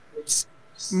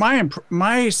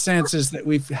 my sense is that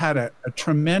we've had a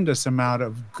tremendous amount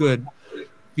of good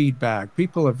feedback.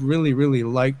 People have really, really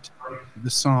liked the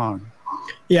song.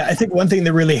 Yeah, I think one thing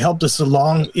that really helped us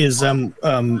along is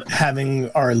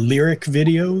having our lyric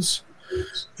videos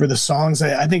for the songs.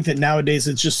 I think that nowadays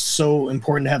it's just so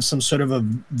important to have some sort of a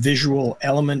visual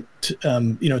element,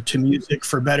 to music,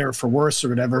 for better or for worse or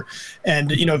whatever.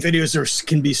 And, videos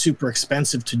can be super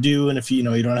expensive to do. And if, you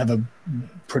don't have a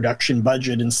production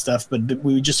budget and stuff, but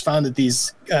we just found that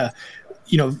these,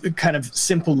 kind of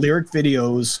simple lyric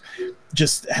videos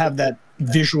just have that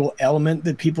visual element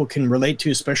that people can relate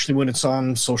to, especially when it's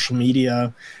on social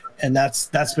media. And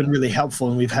that's been really helpful,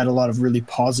 and we've had a lot of really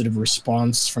positive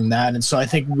response from that. And so I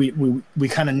think we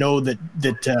kind of know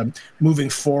that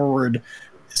moving forward,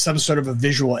 some sort of a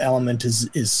visual element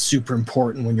is super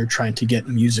important when you're trying to get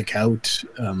music out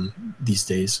these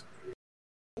days.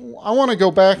 I want to go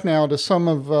back now to some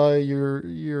of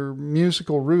your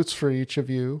musical roots for each of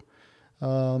you.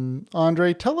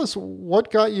 Andre, tell us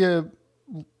what got you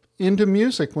into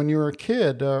music when you were a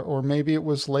kid, or maybe it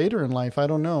was later in life. I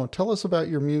don't know. Tell us about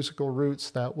your musical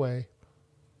roots that way.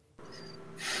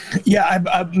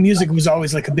 Yeah, music was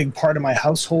always like a big part of my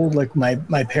household. Like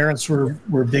my parents were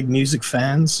big music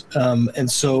fans, and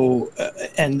so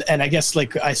and I guess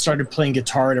like I started playing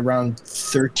guitar at around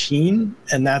 13,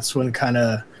 and that's when kind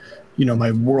of, you know,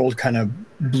 my world kind of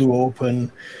blew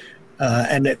open.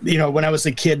 And you know, when I was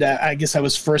a kid, I guess I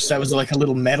was like a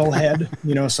little metalhead,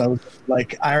 you know, so I was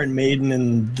like Iron Maiden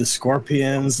and the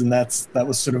Scorpions, and that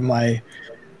was sort of my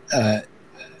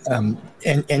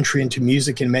entry into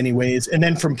music in many ways. And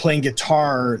then from playing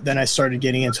guitar, then I started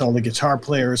getting into all the guitar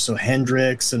players, so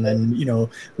Hendrix, and then, you know,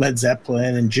 Led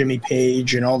Zeppelin and Jimmy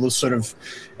Page and all those sort of,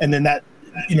 and then that,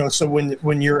 you know, so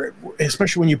when you're,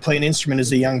 especially when you play an instrument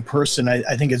as a young person,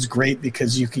 I think it's great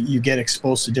because you get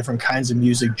exposed to different kinds of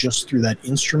music just through that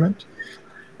instrument.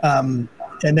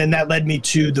 And then that led me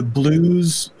to the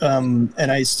blues. And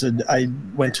I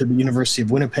went to the University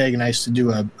of Winnipeg, and I used to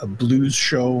do a blues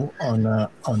show on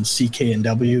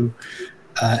CKNW.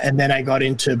 And then I got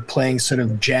into playing sort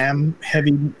of jam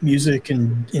heavy music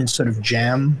and in sort of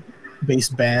jam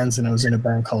based bands. And I was in a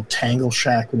band called Tangle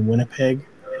Shack in Winnipeg.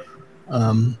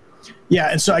 And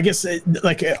so I guess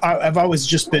like I've always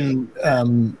just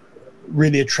been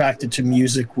really attracted to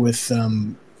music with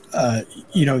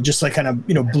you know, just like kind of,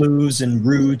 you know, blues and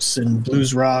roots and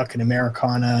blues rock and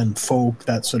Americana and folk.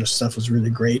 That sort of stuff was really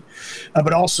great,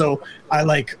 but also I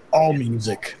like all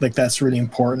music. Like that's really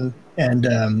important,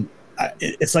 and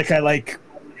it's like I like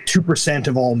 2%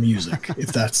 of all music,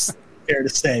 if that's fair to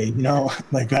say. You know,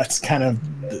 like that's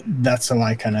how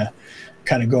I kind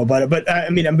of go about it. But I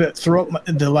mean, throughout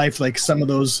the life, like some of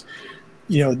those,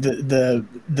 you know,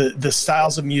 the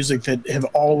styles of music that have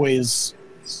always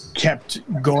kept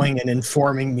going and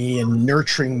informing me and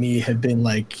nurturing me have been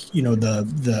like, you know,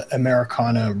 the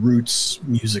Americana roots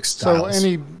music styles. So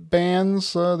any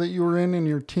bands that you were in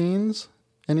your teens?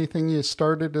 Anything you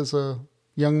started as a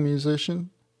young musician?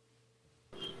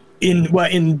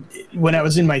 When I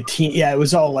was in my teen, yeah, it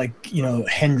was all like, you know,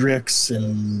 Hendrix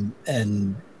and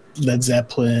Led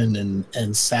Zeppelin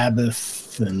and Sabbath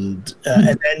and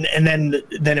then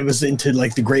it was into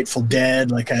like the Grateful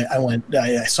Dead. Like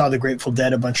I saw the Grateful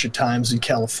Dead a bunch of times in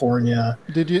California.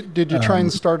 Did you try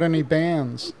and start any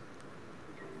bands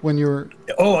when you were?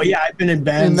 Oh yeah, I've been in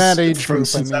bands in that age group.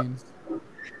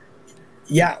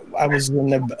 I was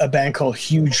in a band called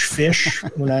Huge Fish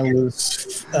when I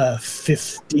was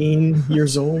 15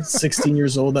 years old, 16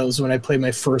 years old. That was when I played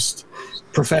my first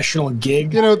professional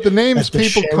gig. You know, the names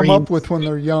people come up with when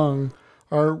they're young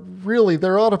are really,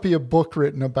 there ought to be a book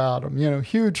written about them. You know,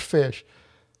 Huge Fish.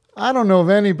 I don't know of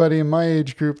anybody in my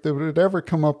age group that would ever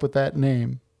come up with that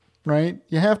name, right?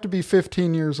 You have to be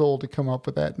 15 years old to come up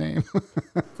with that name.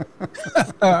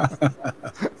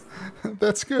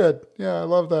 That's good. Yeah, I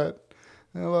love that.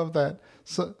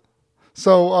 So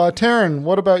Taryn,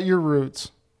 what about your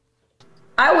roots?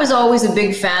 I was always a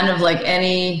big fan of like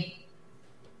any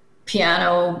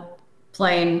piano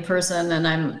playing person, and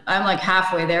I'm like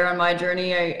halfway there on my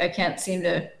journey. I can't seem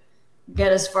to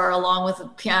get as far along with the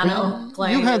piano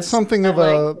playing. You had something of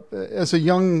as a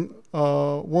young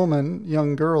woman,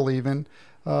 young girl even,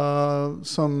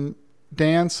 some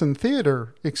dance and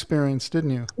theater experience,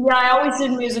 didn't you? Yeah, I always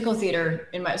did musical theater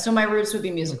so my roots would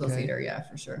be musical theater, yeah,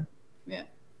 for sure. Yeah.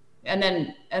 And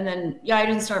then yeah, I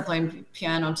didn't start playing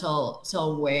piano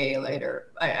till way later.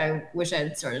 I wish I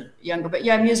had started younger, but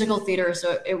yeah, musical theater.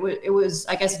 So it was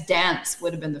I guess dance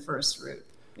would have been the first route.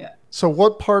 Yeah. So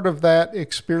what part of that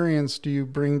experience do you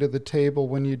bring to the table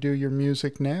when you do your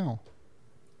music now?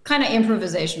 Kind of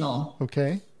improvisational.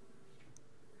 Okay.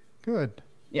 Good.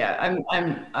 Yeah,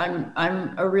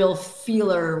 I'm a real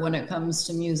feeler when it comes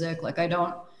to music. Like I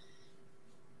don't,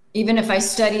 even if I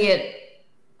study it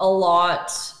a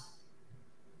lot,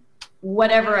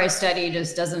 whatever I study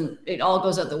just doesn't, it all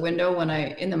goes out the window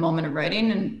in the moment of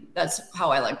writing. And that's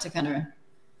how I like to kind of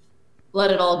let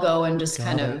it all go and just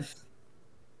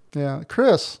Yeah.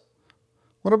 Chris,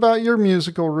 what about your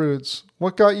musical roots?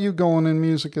 What got you going in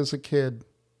music as a kid?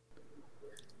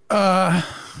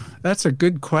 That's a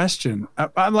good question.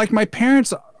 I'm like, my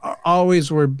parents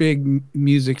always were big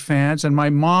music fans, and my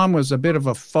mom was a bit of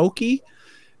a folkie,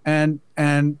 and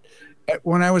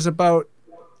when I was about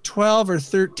 12 or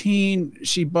 13,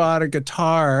 she bought a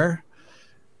guitar,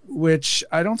 which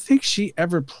I don't think she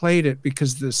ever played it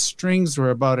because the strings were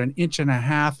about 1.5 inches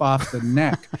off the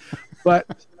neck.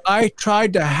 But I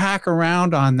tried to hack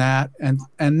around on that,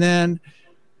 and then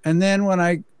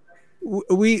when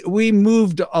we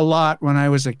moved a lot when I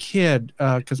was a kid,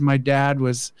 because my dad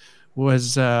was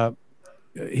the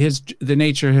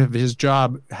nature of his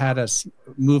job had us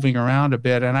moving around a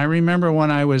bit. And I remember when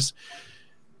I was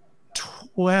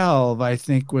 12, I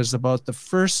think was about the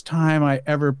first time I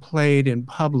ever played in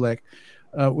public,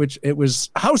 which it was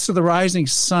House of the Rising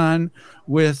Sun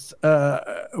with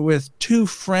 2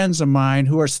 friends of mine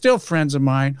who are still friends of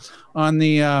mine on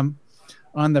the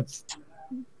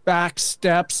back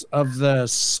steps of the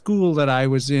school that I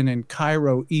was in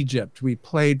Cairo, Egypt. We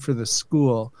played for the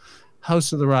school,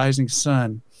 House of the Rising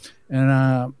Sun,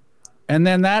 and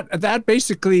then that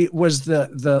basically was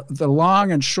the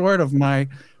long and short of my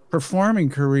performing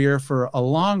career for a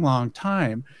long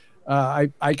time. I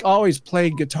always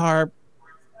played guitar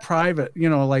private,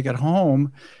 like at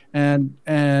home, and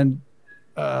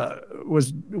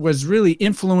was really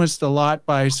influenced a lot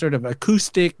by sort of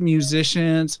acoustic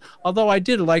musicians, although I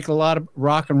did like a lot of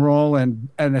rock and roll and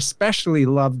especially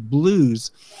loved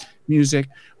blues music.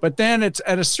 But then it's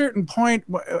at a certain point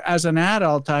as an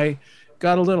adult, I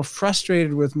got a little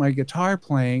frustrated with my guitar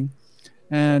playing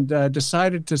and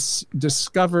decided to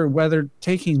discover whether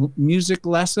taking music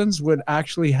lessons would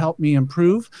actually help me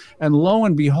improve. And lo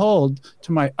and behold,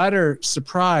 to my utter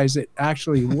surprise, it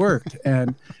actually worked.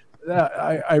 And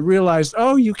I realized,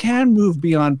 you can move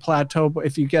beyond plateau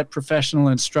if you get professional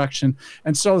instruction.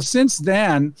 And so since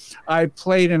then, I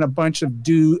played in a bunch of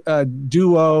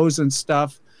duos and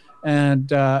stuff, and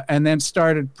then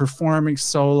started performing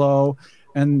solo,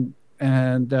 and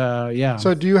yeah.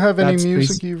 So do you have any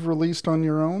music you've released on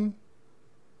your own?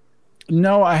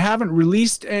 No, I haven't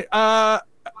released a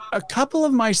couple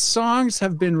of my songs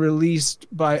have been released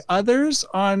by others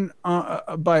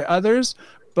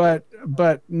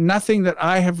but nothing that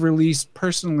I have released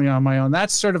personally on my own.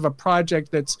 That's sort of a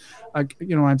project that's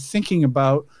I'm thinking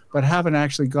about but haven't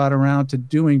actually got around to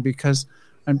doing because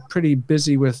I'm pretty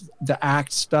busy with the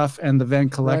ACT stuff and the Venn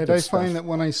Collective stuff. Right, I find that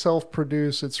when I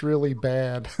self-produce, it's really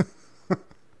bad.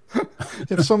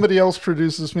 If somebody else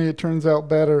produces me, it turns out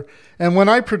better. And when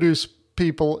I produce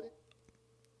people,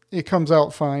 it comes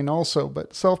out fine also.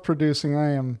 But self-producing,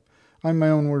 I'm my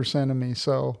own worst enemy.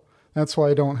 So that's why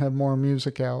I don't have more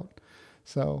music out.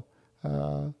 So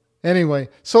anyway,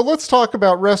 so let's talk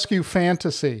about Rescue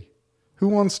Fantasy. Who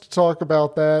wants to talk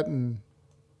about that and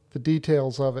the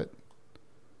details of it?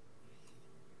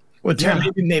 Well, Tim,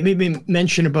 maybe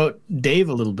mention about Dave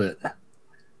a little bit.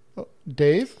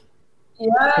 Dave?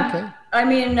 Yeah. Okay. I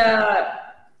mean,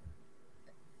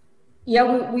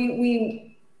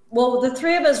 well, the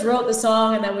 3 of us wrote the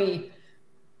song, and then we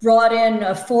brought in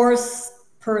a 4th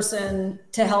person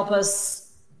to help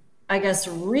us, I guess,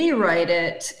 rewrite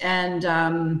it. And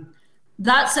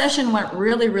that session went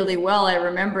really, really well. I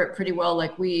remember it pretty well.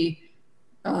 Like we,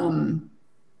 I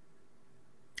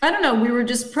don't know, we were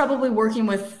just probably working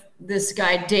with this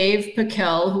guy, Dave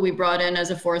Piquel, who we brought in as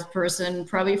a 4th person,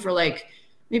 probably for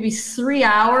maybe 3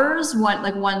 hours,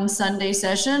 one Sunday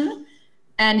session.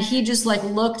 And he just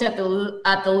looked at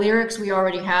the lyrics we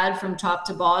already had from top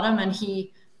to bottom, and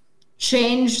he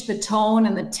changed the tone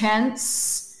and the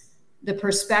tense, the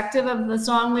perspective of the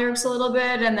song lyrics a little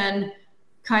bit, and then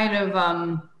kind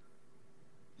of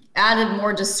added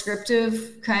more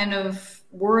descriptive kind of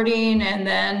wording. And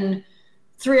then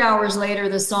 3 hours later,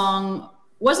 the song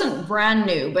wasn't brand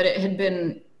new, but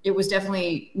it was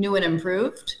definitely new and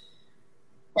improved.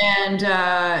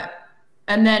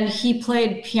 And then he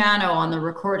played piano on the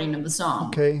recording of the song.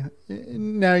 Okay.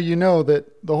 Now you know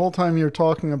that the whole time you're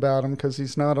talking about him, because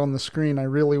he's not on the screen, I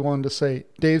really wanted to say,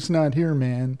 Dave's not here,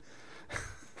 man.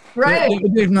 Right.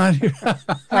 Dave's not here.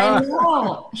 I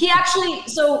know. He actually,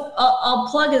 so I'll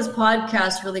plug his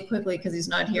podcast really quickly because he's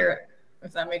not here,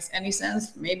 if that makes any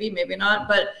sense. Maybe not.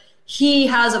 But he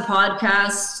has a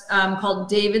podcast called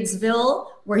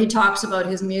Davidsville, where he talks about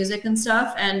his music and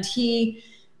stuff. And he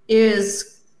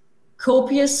is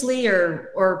copiously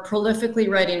or prolifically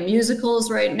writing musicals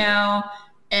right now,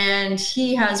 and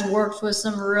he has worked with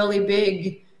some really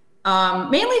big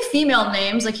mainly female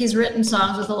names. He's written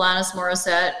songs with Alanis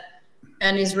Morissette,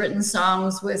 and he's written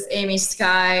songs with Amy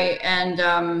Skye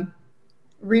and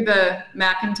Reba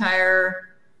McEntire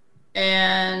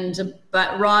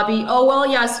but Robbie. Oh well,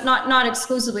 yes, not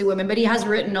exclusively women, but he has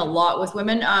written a lot with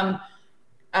women.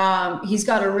 He's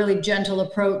got a really gentle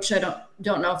approach. I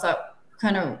don't know if that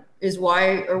kind of is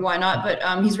why or why not, but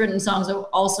he's written songs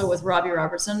also with Robbie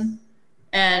Robertson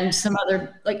and some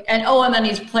other and then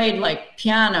he's played like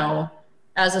piano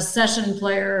as a session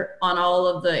player on all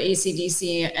of the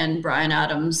AC/DC and Bryan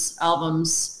Adams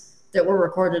albums that were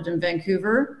recorded in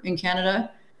Vancouver in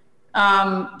Canada.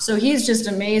 So he's just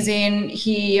amazing.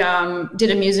 He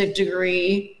did a music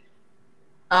degree,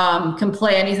 can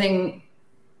play anything.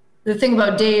 The thing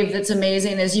about Dave that's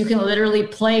amazing is you can literally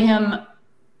play him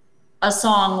a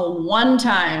song one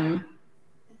time,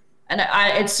 and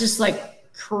it's just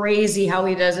like crazy how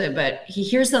he does it. But he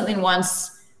hears something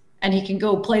once, and he can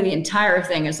go play the entire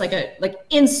thing. It's like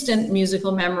instant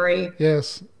musical memory.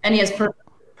 Yes. And he has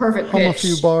perfect pitch. Hum a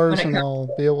few bars and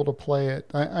I'll be able to play it.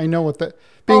 I know what that.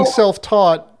 Being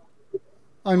self-taught,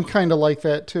 I'm kind of like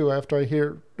that too. After I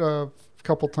hear a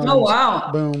couple times. Oh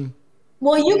wow! Boom.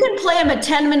 Well, you can play him a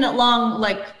 10-minute long,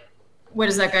 like, what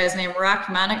is that guy's name?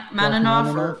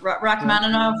 Rachmaninoff,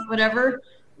 whatever.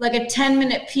 Like a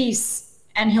 10-minute piece,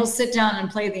 and he'll sit down and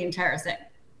play the entire thing.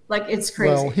 Like, it's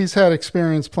crazy. Well, he's had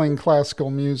experience playing classical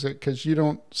music because you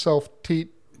don't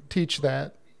self-teach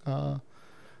that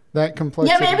complexity.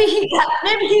 Yeah,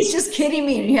 maybe he's just kidding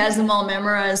me and he has them all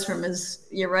memorized from his.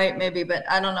 You're right, maybe, but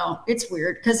I don't know. It's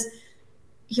weird because.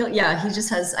 He just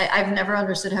has. I've never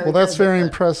understood how. Well, that's very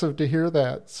impressive to hear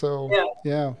that. So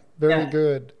yeah, very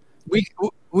good.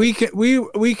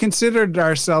 We considered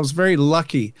ourselves very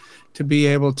lucky to be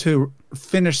able to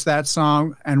finish that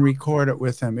song and record it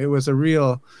with him. It was a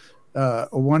real, a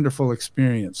wonderful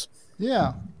experience.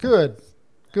 Yeah, good.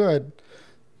 And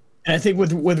I think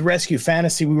with Rescue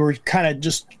Fantasy, we were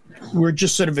just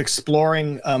sort of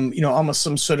exploring, almost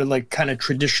some sort of like kind of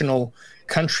traditional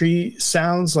country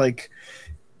sounds like.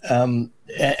 And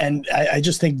I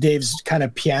just think Dave's kind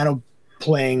of piano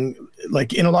playing,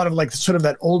 like in a lot of like sort of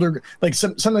that older, like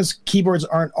sometimes keyboards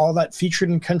aren't all that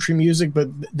featured in country music, but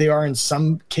they are in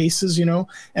some cases, and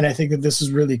I think that this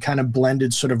is really kind of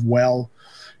blended sort of well,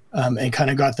 and kind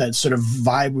of got that sort of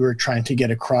vibe we were trying to get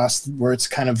across, where it's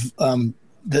kind of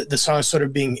the song is sort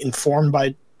of being informed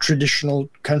by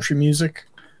traditional country music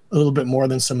a little bit more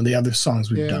than some of the other songs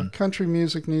we've done. Country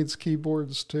music needs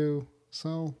keyboards too,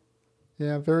 so.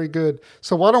 Yeah, very good.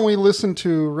 So why don't we listen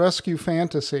to Rescue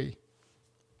Fantasy?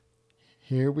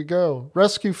 Here we go.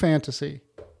 Rescue Fantasy.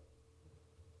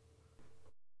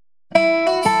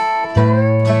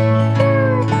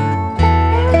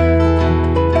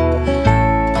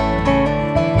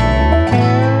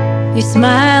 You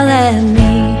smile at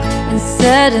me and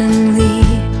suddenly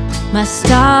my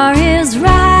star is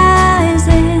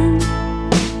rising.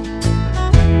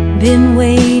 Been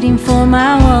waiting for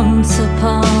my once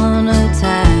upon a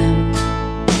time.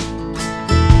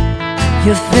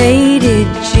 Your faded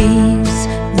jeans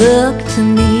look to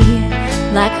me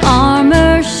like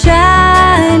armor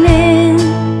shining.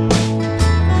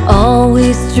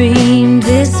 Always dreamed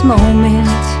this moment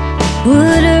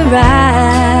would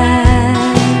arrive.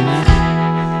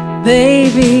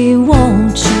 Baby,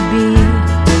 won't you be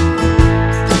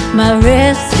my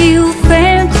rescue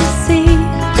fantasy?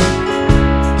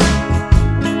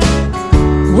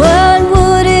 What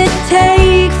would it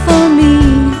take for me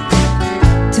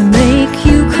to make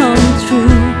you come true?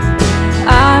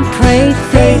 I prayed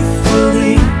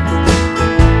faithfully,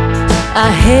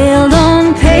 I held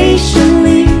on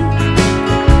patiently,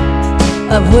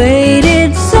 I've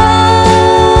waited so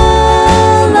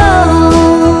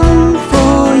long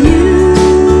for you,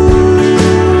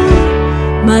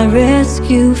 my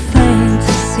rescue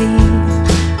fantasy.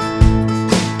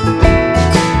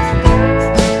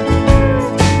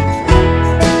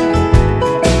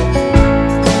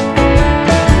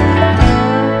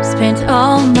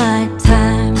 All my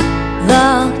time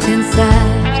locked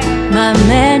inside my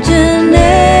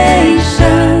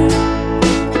imagination,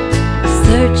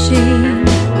 searching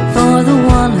for the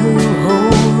one who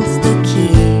holds the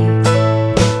key.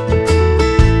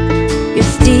 Your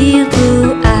steel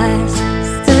blue eyes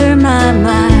stir my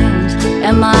mind,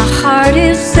 and my heart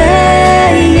is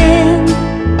saying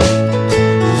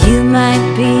you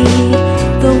might be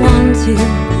the one to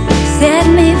set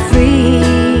me free.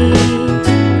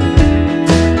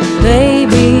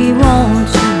 Baby, won't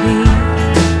you be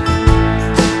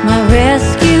my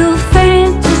rescue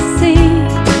fantasy?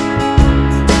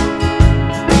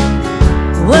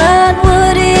 What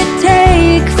would it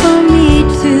take for me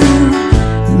to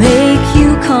make you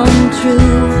come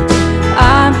true?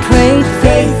 I prayed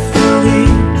faithfully,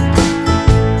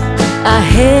 I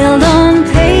held on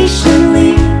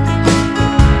patiently,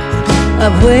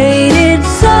 I've waited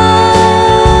so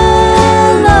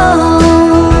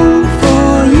long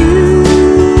for you,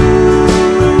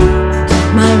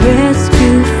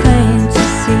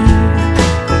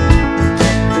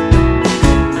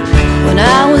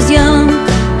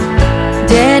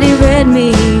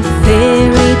 me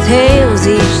fairy tales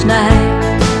each night.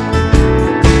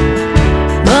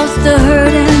 Must have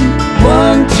heard him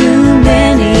one too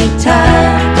many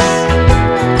times.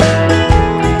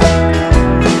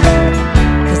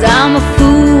 'Cause I'm a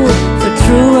fool for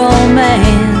true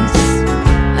romance.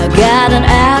 I got an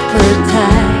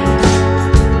appetite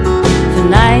for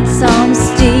nights on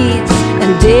steeds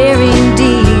and daring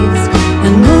deeds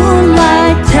and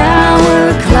moonlight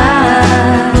tower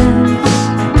climbs.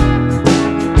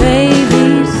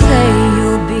 Baby, say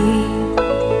you'll be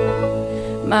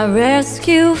my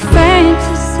rescue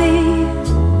fantasy.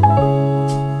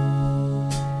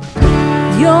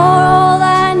 You're all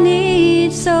I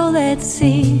need, so let's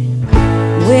see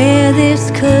where this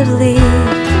could lead.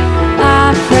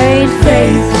 I prayed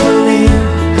faithfully,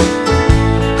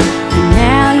 and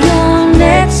now you're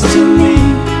next to me.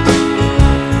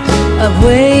 I've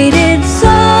waited so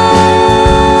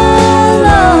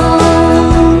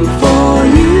long for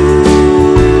you,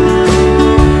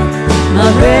 my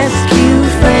rescue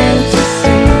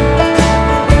fantasy,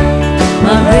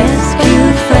 my rescue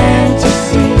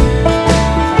fantasy,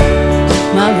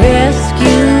 my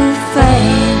rescue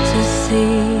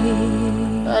fantasy.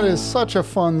 That is such a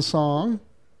fun song.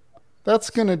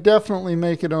 That's going to definitely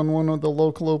make it on one of the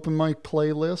local open mic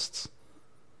playlists.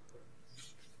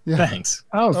 Yeah. Thanks.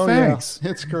 Oh, thanks. Yeah.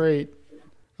 It's great.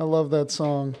 I love that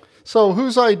song. So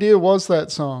whose idea was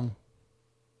that song?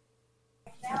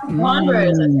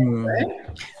 Wanderers, I think, right?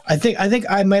 I think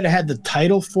I might have had the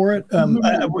title for it.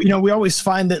 We always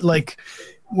find that like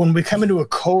when we come into a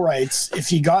co-writes,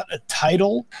 if you got a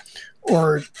title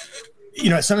or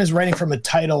somebody's writing from a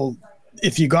title,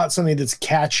 if you got something that's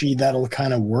catchy, that'll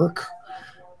kind of work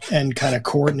and kind of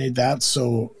coordinate that.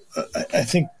 So I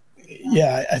think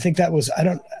that was,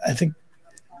 I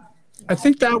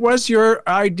think that was your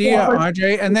idea,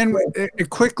 Andre. And then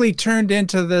it quickly turned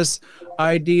into this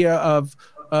idea of,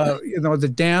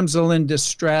 the damsel in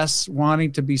distress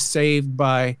wanting to be saved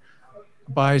by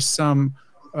some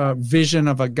vision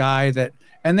of a guy that,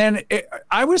 and then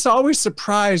I was always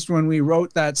surprised when we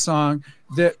wrote that song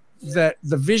that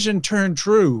the vision turned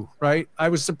true, right? I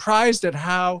was surprised at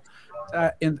how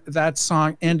in that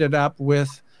song ended up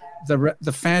with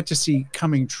the fantasy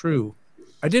coming true.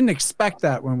 I didn't expect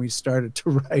that when we started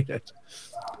to write it.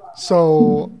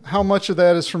 So how much of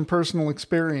that is from personal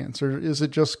experience, or is it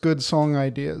just good song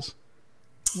ideas?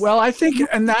 Well, I think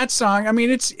in that song, I mean,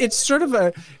 it's sort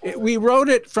of we wrote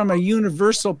it from a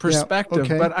universal perspective,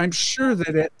 okay. but I'm sure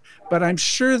that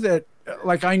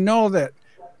like, I know that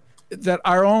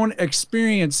our own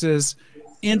experiences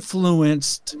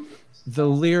influenced the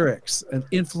lyrics and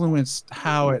influenced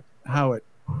how it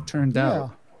turned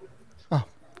out. Oh,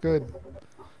 good.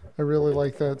 I really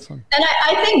like that song. And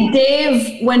I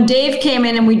think when Dave came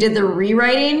in and we did the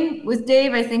rewriting with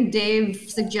Dave, I think Dave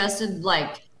suggested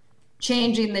like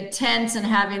changing the tense and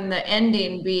having the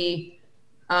ending be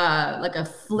like a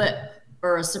flip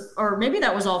or maybe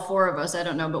that was all four of us. I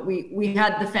don't know, but we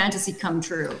had the fantasy come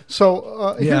true.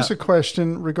 So here's a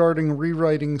question regarding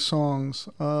rewriting songs.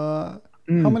 How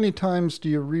many times do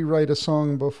you rewrite a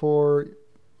song before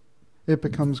it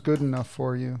becomes good enough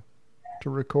for you to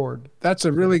record? That's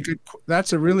a really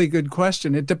good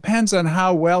question. It depends on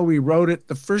how well we wrote it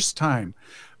the first time.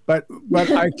 But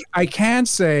I can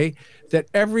say that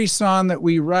every song that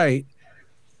we write,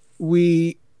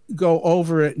 we go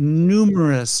over it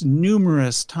numerous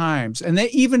times. And they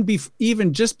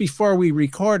even just before we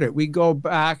record it, we go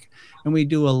back and we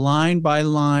do a line by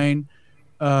line.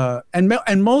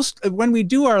 And most when we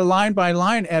do our line by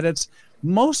line edits,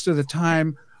 most of the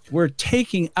time we're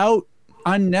taking out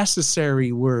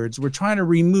unnecessary words. We're trying to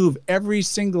remove every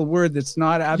single word that's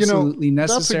not absolutely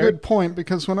necessary. That's a good point,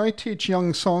 because when I teach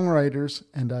young songwriters,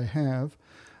 and I have,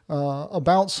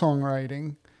 about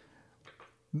songwriting,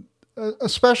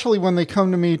 especially when they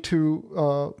come to me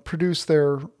to produce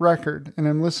their record, and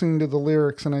I'm listening to the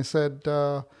lyrics, and I said,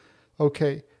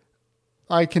 okay,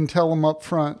 I can tell them up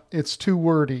front, it's too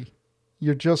wordy.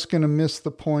 You're just going to miss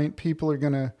the point. People are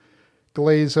going to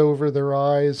glaze over their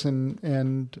eyes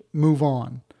and move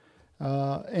on.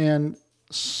 And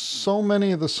so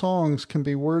many of the songs can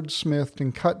be wordsmithed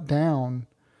and cut down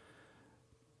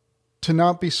to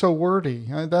not be so wordy.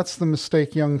 That's the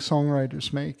mistake young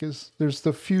songwriters make, is there's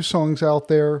the few songs out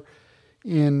there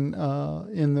in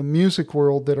the music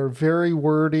world that are very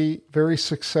wordy, very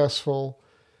successful,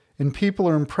 and people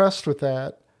are impressed with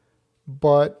that,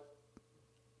 but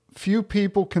few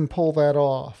people can pull that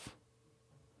off.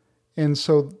 And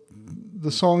so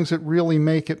the songs that really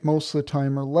make it most of the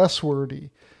time are less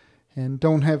wordy and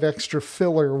don't have extra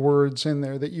filler words in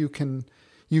there that you can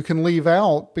you can leave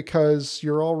out because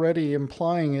you're already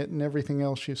implying it in everything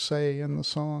else you say in the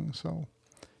song. So,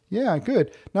 yeah,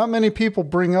 good. Not many people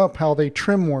bring up how they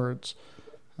trim words.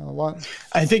 A lot.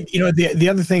 I think, the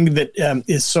other thing that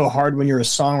is so hard when you're a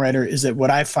songwriter is that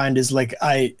what I find is like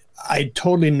I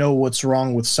totally know what's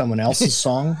wrong with someone else's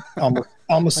song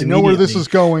almost I know where this is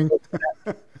going.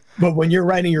 But when you're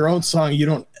writing your own song, you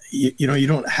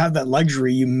don't have that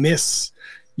luxury. You miss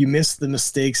the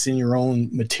mistakes in your own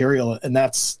material, and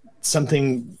that's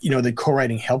something that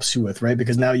co-writing helps you with, right?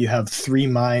 Because now you have three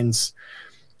minds,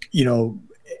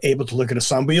 able to look at a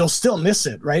song, but you'll still miss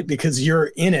it, right? Because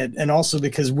you're in it, and also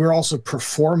because we're also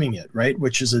performing it, right?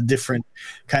 Which is a different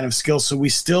kind of skill. So we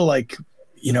still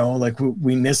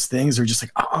we miss things, or just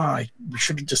like, we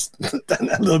should have just done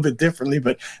that a little bit differently.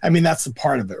 But I mean, that's the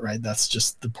part of it, right? That's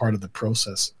just the part of the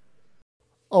process.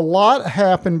 A lot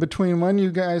happened between when you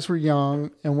guys were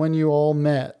young and when you all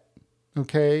met.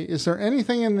 Okay. Is there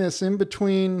anything in this in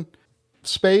between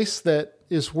space that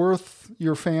is worth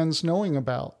your fans knowing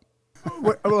about?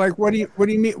 What do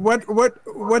you mean? What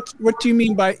do you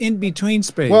mean by in between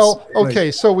space? Well, okay,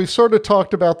 so we've sort of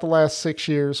talked about the last 6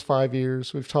 years, 5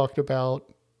 years. We've talked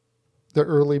about the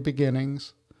early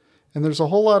beginnings, and there's a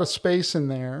whole lot of space in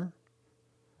there.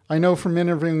 I know from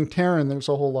interviewing Taryn, there's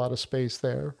a whole lot of space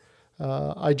there.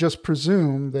 I just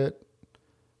presume that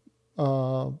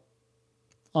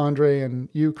Andre and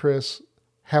you, Chris,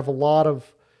 have a lot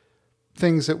of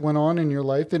things that went on in your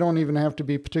life. They don't even have to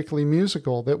be particularly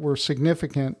musical, that were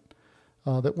significant,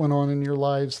 that went on in your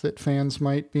lives that fans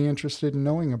might be interested in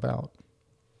knowing about.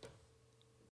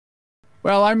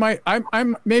 Well,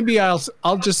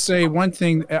 I'll just say one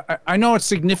thing. I know it's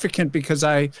significant because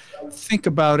I think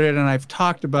about it and I've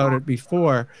talked about it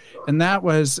before. And that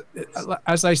was,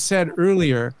 as I said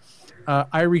earlier,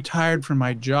 I retired from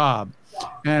my job,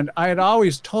 and I had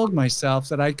always told myself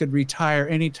that I could retire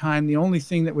anytime. The only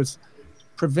thing that was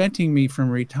preventing me from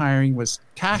retiring was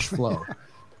cash flow.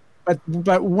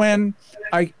 but when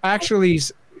I actually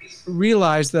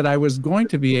realized that I was going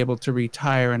to be able to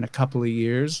retire in a couple of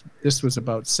years, this was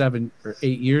about 7 or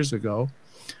 8 years ago,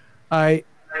 I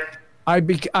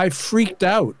freaked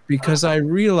out because I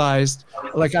realized,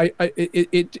 like,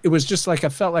 it was just like I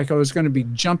felt like I was going to be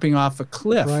jumping off a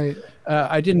cliff. Right.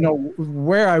 I didn't know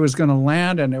where I was going to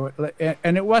land, and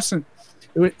it wasn't.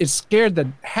 It scared the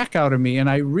heck out of me, and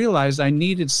I realized I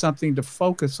needed something to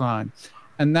focus on.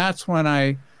 And that's when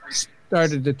I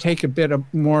started to take a bit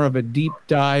more of a deep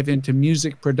dive into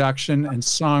music production and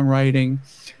songwriting.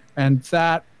 And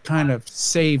that kind of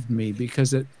saved me,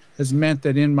 because it has meant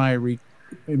that in my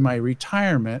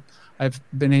retirement, I've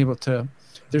been able to,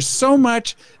 there's so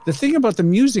much. The thing about the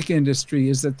music industry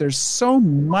is that there's so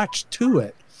much to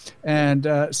it. And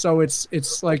so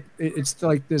it's like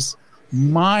this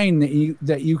mine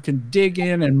that you can dig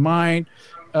in and mine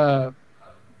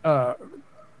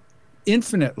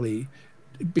infinitely,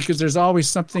 because there's always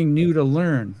something new to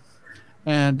learn,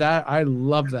 and that I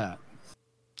love that.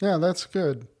 Yeah, that's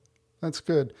good. That's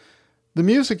good. The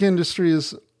music industry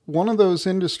is one of those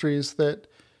industries that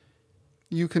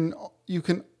you can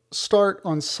start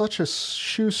on such a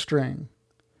shoestring,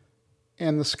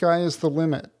 and the sky is the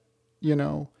limit.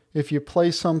 If you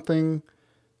play something,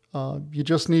 you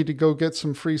just need to go get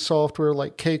some free software,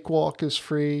 like Cakewalk is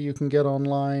free. You can get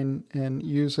online and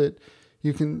use it.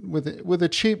 You can, with a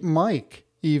cheap mic,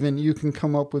 even, you can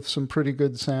come up with some pretty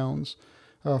good sounds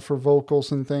for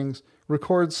vocals and things.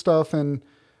 Record stuff, and,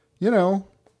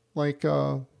 like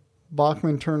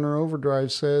Bachman Turner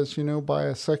Overdrive says, buy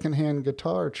a secondhand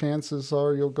guitar. Chances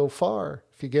are you'll go far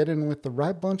if you get in with the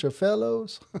right bunch of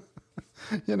fellows.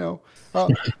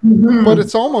 But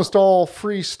it's almost all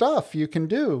free stuff you can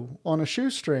do on a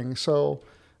shoestring. So,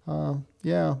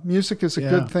 music is a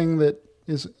good thing that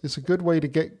is a good way to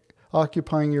get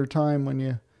occupying your time when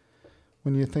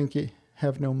you think you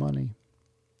have no money.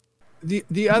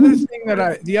 The other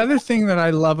thing that I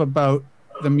love about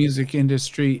the music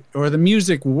industry or the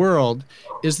music world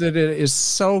is that it is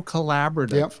so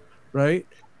collaborative, right?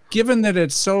 Given that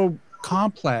it's so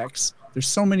complex, there's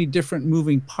so many different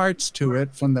moving parts to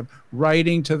it, from the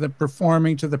writing to the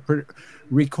performing to the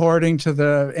recording to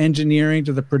the engineering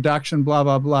to the production, blah,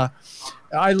 blah, blah.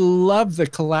 I love the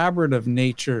collaborative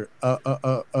nature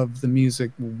of the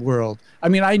music world. I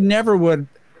mean, I never would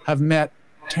have met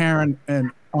Taryn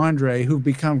and Andre, who've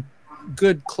become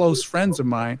good, close friends of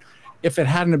mine, if it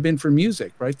hadn't have been for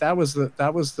music, right? That was the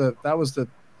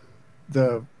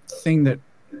thing that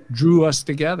drew us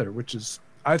together, which is,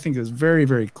 I think, is very,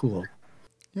 very cool.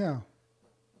 Yeah,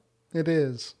 it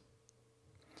is.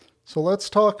 So let's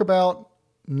talk about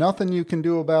Nothing You Can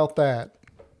Do About That.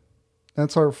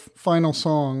 That's our final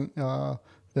song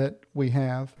that we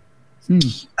have?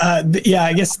 Yeah,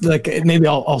 I guess like maybe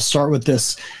I'll start with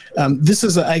this. This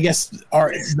is, I guess,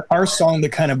 our song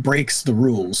that kind of breaks the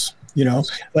rules. You know,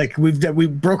 like we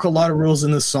broke a lot of rules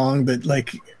in this song that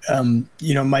like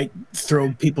might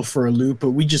throw people for a loop, but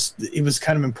it was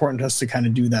kind of important to us to kind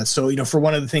of do that. So for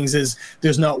one of the things is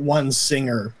there's not one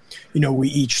singer. We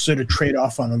each sort of trade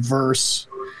off on a verse,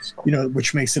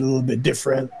 which makes it a little bit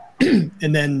different.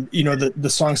 And then the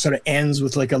song sort of ends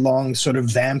with like a long sort of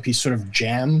vampy sort of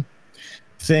jam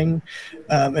thing,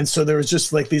 and so there was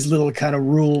just like these little kind of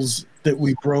rules that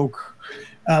we broke.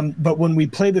 But when we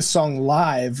play this song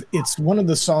live, it's one of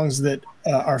the songs that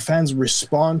our fans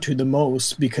respond to the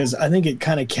most, because I think it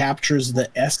kind of captures the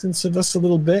essence of us a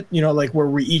little bit, like where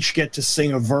we each get to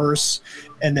sing a verse,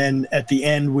 and then at the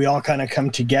end we all kind of come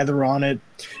together on it,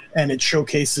 and it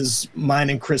showcases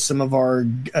mine and Chris some of our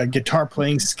guitar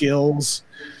playing skills.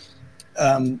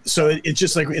 So it's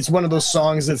just like, it's one of those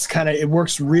songs that's it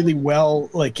works really well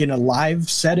like in a live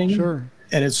setting. Sure.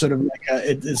 And it's sort of like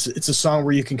it's a song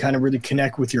where you can kind of really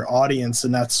connect with your audience,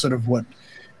 and that's sort of what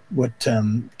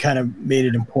kind of made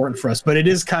it important for us. But it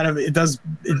is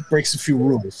it breaks a few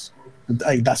rules.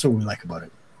 That's what we like about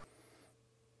it.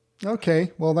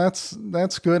 Okay, well that's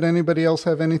good. Anybody else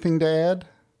have anything to add?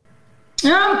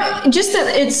 Just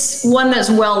that it's one that's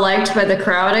well liked by the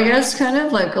crowd, I guess. Kind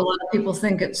of like a lot of people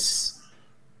think it's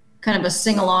kind of a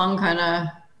sing along kind of.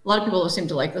 A lot of people seem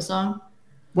to like the song.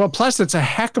 Well, plus it's a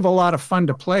heck of a lot of fun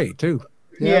to play too.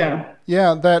 Yeah,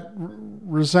 that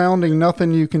resounding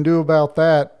 "Nothing You Can Do About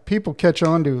That," people catch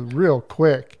on to real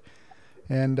quick,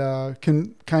 and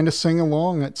can kind of sing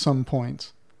along at some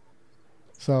points.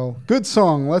 So good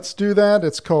song. Let's do that.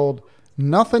 It's called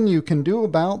 "Nothing You Can Do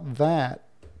About That."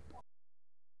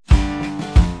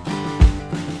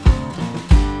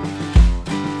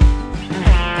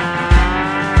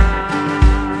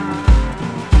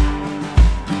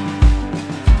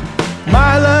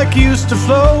 My luck used to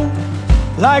flow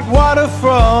like water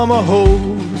from a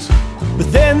hose,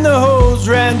 but then the hose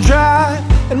ran dry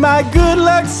and my good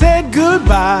luck said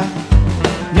goodbye.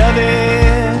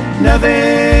 Nothing,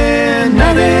 nothing,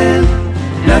 nothing,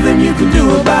 nothing you can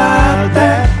do about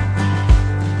that.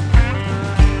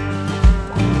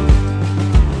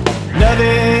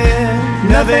 Nothing,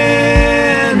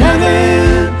 nothing,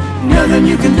 nothing, nothing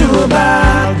you can do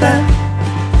about that.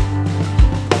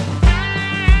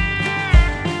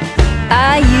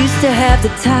 I used to have the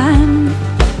time,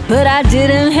 but I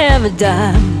didn't have a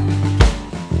dime.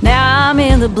 Now I'm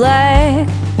in the black,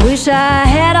 wish I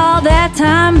had all that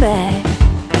time back.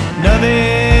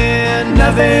 Nothing,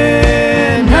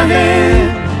 nothing,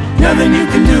 nothing, nothing you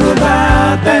can do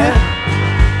about that.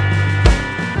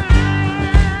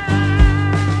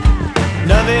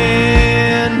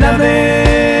 Nothing,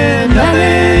 nothing,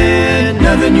 nothing,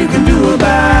 nothing you can do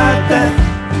about that.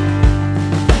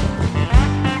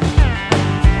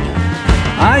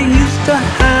 I used to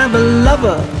have a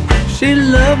lover, she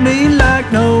loved me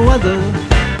like no other,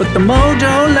 but the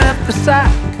mojo left the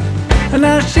sack, and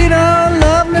now she don't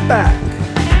love me back.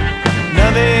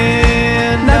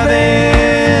 Nothing,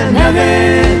 nothing,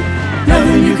 nothing,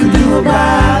 nothing you can do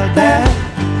about that.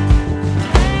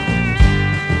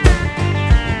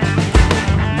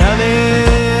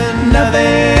 Nothing,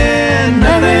 nothing,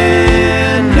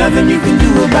 nothing, nothing you can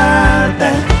do about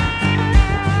that.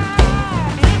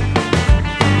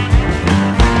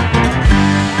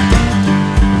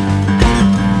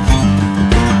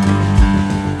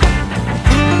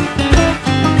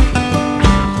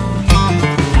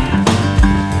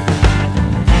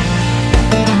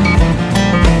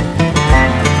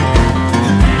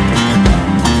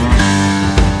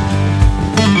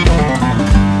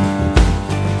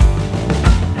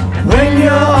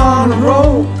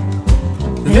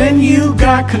 Then you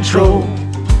got control.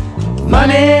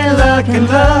 Money, luck, and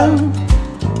love,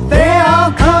 they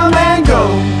all come and go.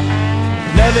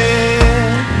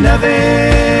 Nothing,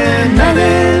 nothing,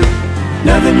 nothing,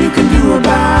 nothing you can do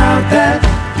about that.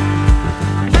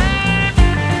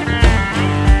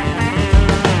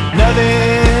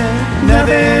 Nothing,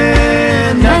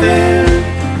 nothing,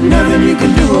 nothing, nothing you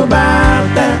can do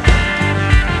about that.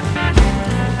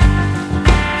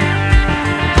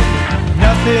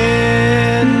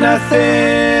 Nothing,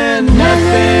 nothing,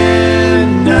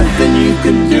 nothing, nothing you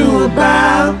can do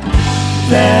about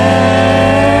that.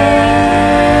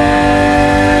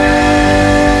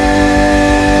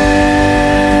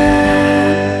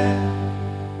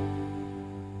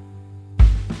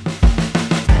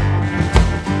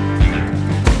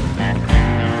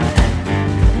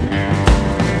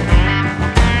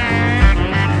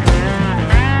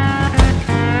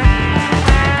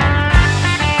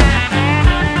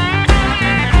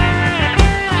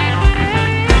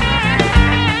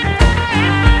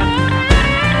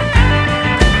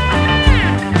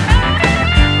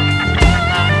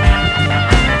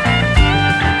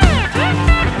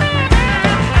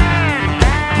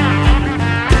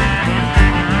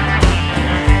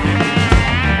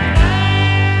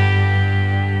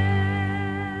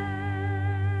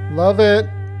 Love it.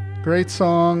 Great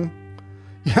song.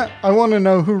 Yeah, I want to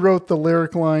know who wrote the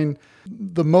lyric line,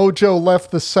 "The mojo left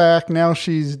the sack, now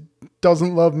she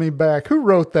doesn't love me back." Who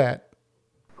wrote that?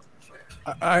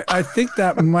 I think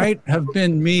that might have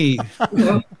been me.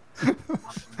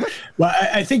 Well,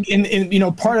 I think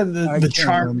in part of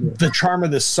the charm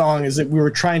of this song is that we were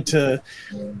trying to,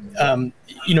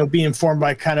 be informed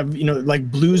by kind of like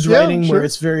blues writing, where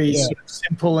it's very sort of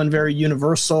simple and very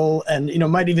universal, and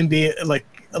might even be like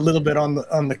a little bit on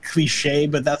the cliche,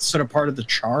 but that's sort of part of the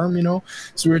charm,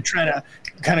 So we were trying to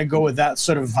kind of go with that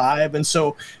sort of vibe, and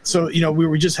so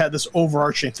we just had this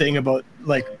overarching thing about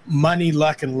like money,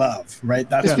 luck, and love, right?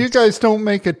 If you guys don't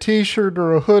make a T-shirt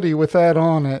or a hoodie with that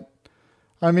on it,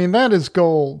 I mean, that is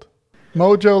gold.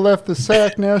 Mojo left the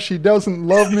sack, now she doesn't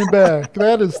love me back.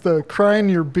 That is the crying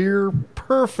your beer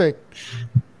perfect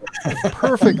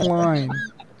line.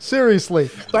 Seriously,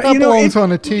 that belongs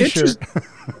on a T-shirt.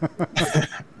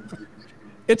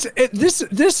 Now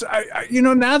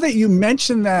that you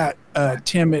mention that,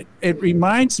 Tim, it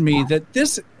reminds me that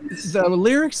the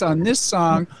lyrics on this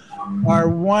song are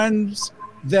ones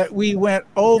that we went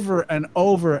over and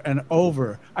over and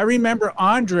over. I remember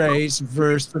Andre's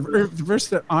verse, the verse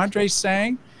that Andre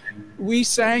sang. We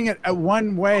sang it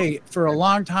one way for a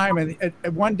long time, and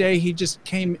one day he just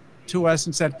came to us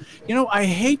and said, I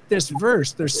hate this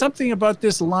verse. There's something about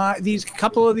this line, these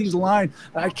couple of these lines,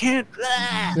 I can't.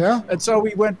 Yeah. And so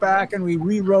we went back and we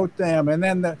rewrote them, and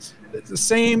then the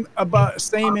same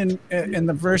in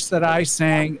the verse that I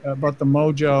sang about the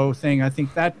mojo thing. I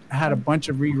think that had a bunch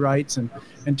of rewrites, and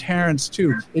Terrence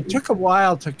too. It took a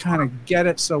while to kind of get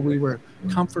it so we were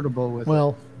comfortable with it.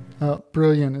 Well,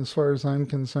 brilliant as far as I'm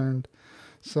concerned.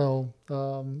 So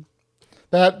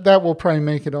that will probably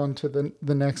make it on to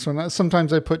the next one.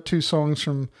 Sometimes I put 2 songs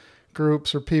from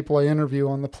groups or people I interview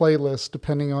on the playlist,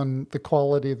 depending on the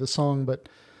quality of the song. But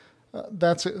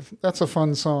that's a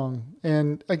fun song.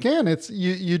 And again, it's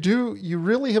you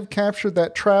really have captured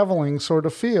that traveling sort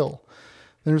of feel.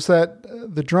 There's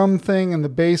the drum thing and the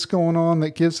bass going on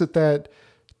that gives it that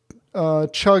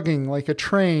chugging like a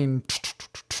train.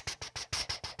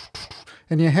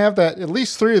 And you have that, at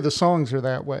least 3 of the songs are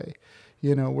that way,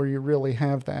 where you really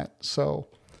have that. So,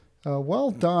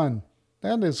 well done.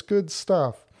 That is good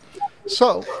stuff.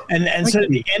 So and so at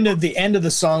the end of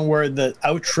the song, where the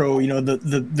outro,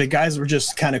 the guys were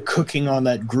just kind of cooking on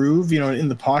that groove, in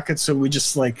the pocket. So we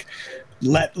just like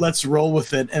let's roll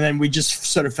with it, and then we just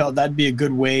sort of felt that'd be a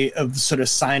good way of sort of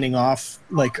signing off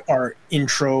like our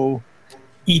intro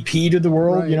EP to the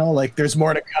world. Right. Like there's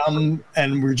more to come,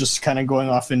 and we're just kind of going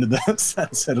off into the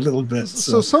sunset a little bit.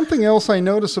 So something else I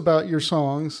notice about your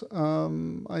songs,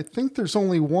 I think there's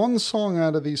only one song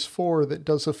out of these 4 that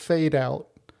does a fade out.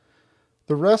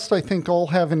 The rest, I think, all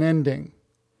have an ending.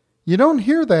 You don't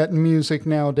hear that in music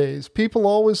nowadays. People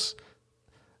always,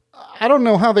 I don't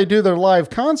know how they do their live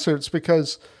concerts,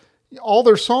 because all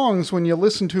their songs, when you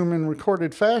listen to them in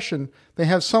recorded fashion, they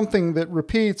have something that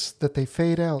repeats, that they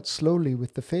fade out slowly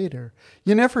with the fader.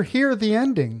 You never hear the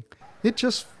ending. It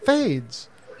just fades,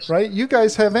 right? You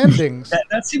guys have endings.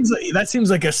 That seems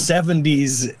like a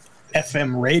 70s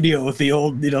FM radio with the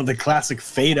old, the classic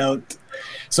fade out.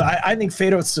 So I think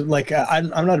fade outs, like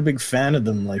I'm not a big fan of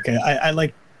them. Like I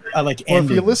like endings. Well,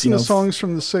 if you listen to songs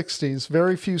from the 60s,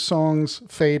 very few songs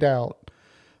fade out.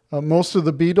 Most of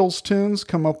the Beatles tunes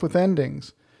come up with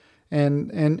endings,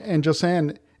 and just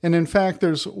end. And in fact,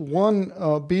 there's one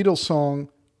Beatles song,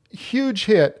 huge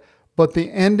hit, but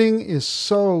the ending is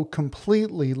so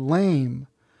completely lame.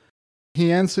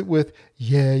 He ends it with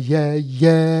yeah, yeah,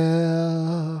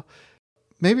 yeah.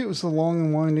 Maybe it was The Long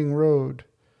and Winding Road.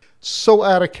 So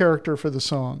out of character for the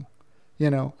song.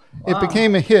 Wow. It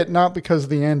became a hit not because of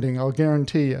the ending, I'll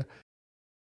guarantee you.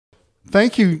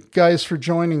 Thank you guys for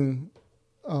joining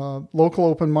Local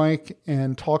Open Mic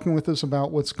and talking with us about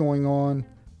what's going on.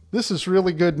 This is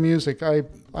really good music. I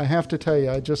have to tell you,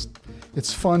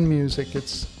 it's fun music.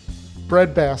 It's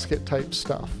breadbasket type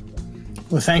stuff.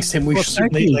 Well, thanks, Tim.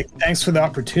 Thanks for the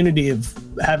opportunity of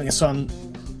having us on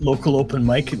Local Open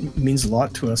Mic. It means a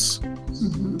lot to us.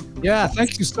 Mm-hmm. Yeah,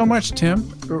 thank you so much, Tim.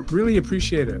 Really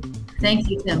appreciate it. Thank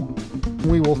you, Tim.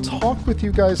 We will talk with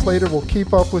you guys later. We'll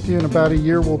keep up with you in about a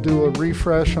year. We'll do a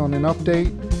refresh on an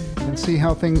update and see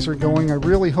how things are going. I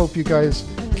really hope you guys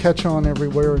catch on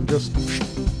everywhere and just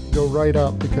go right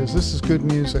up, because this is good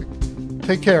music.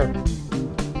 Take care.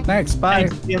 Thanks. Bye.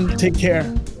 Thanks, Tim. Take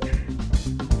care.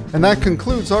 And that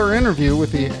concludes our interview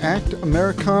with the Act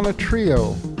Americana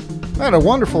Trio. I had a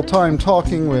wonderful time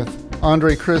talking with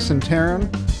Andre, Chris, and Taryn.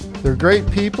 They're great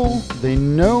people. They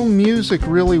know music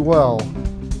really well,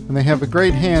 and they have a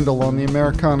great handle on the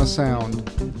Americana sound.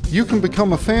 You can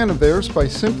become a fan of theirs by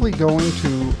simply going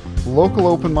to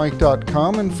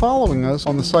localopenmic.com and following us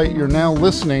on the site you're now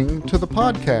listening to the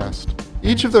podcast.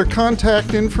 Each of their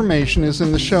contact information is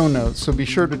in the show notes, so be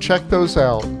sure to check those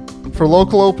out. For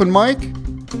Local Open Mic,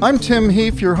 I'm Tim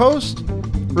Heath, your host.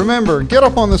 Remember, get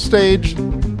up on the stage,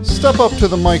 step up to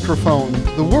the microphone.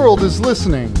 The world is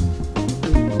listening.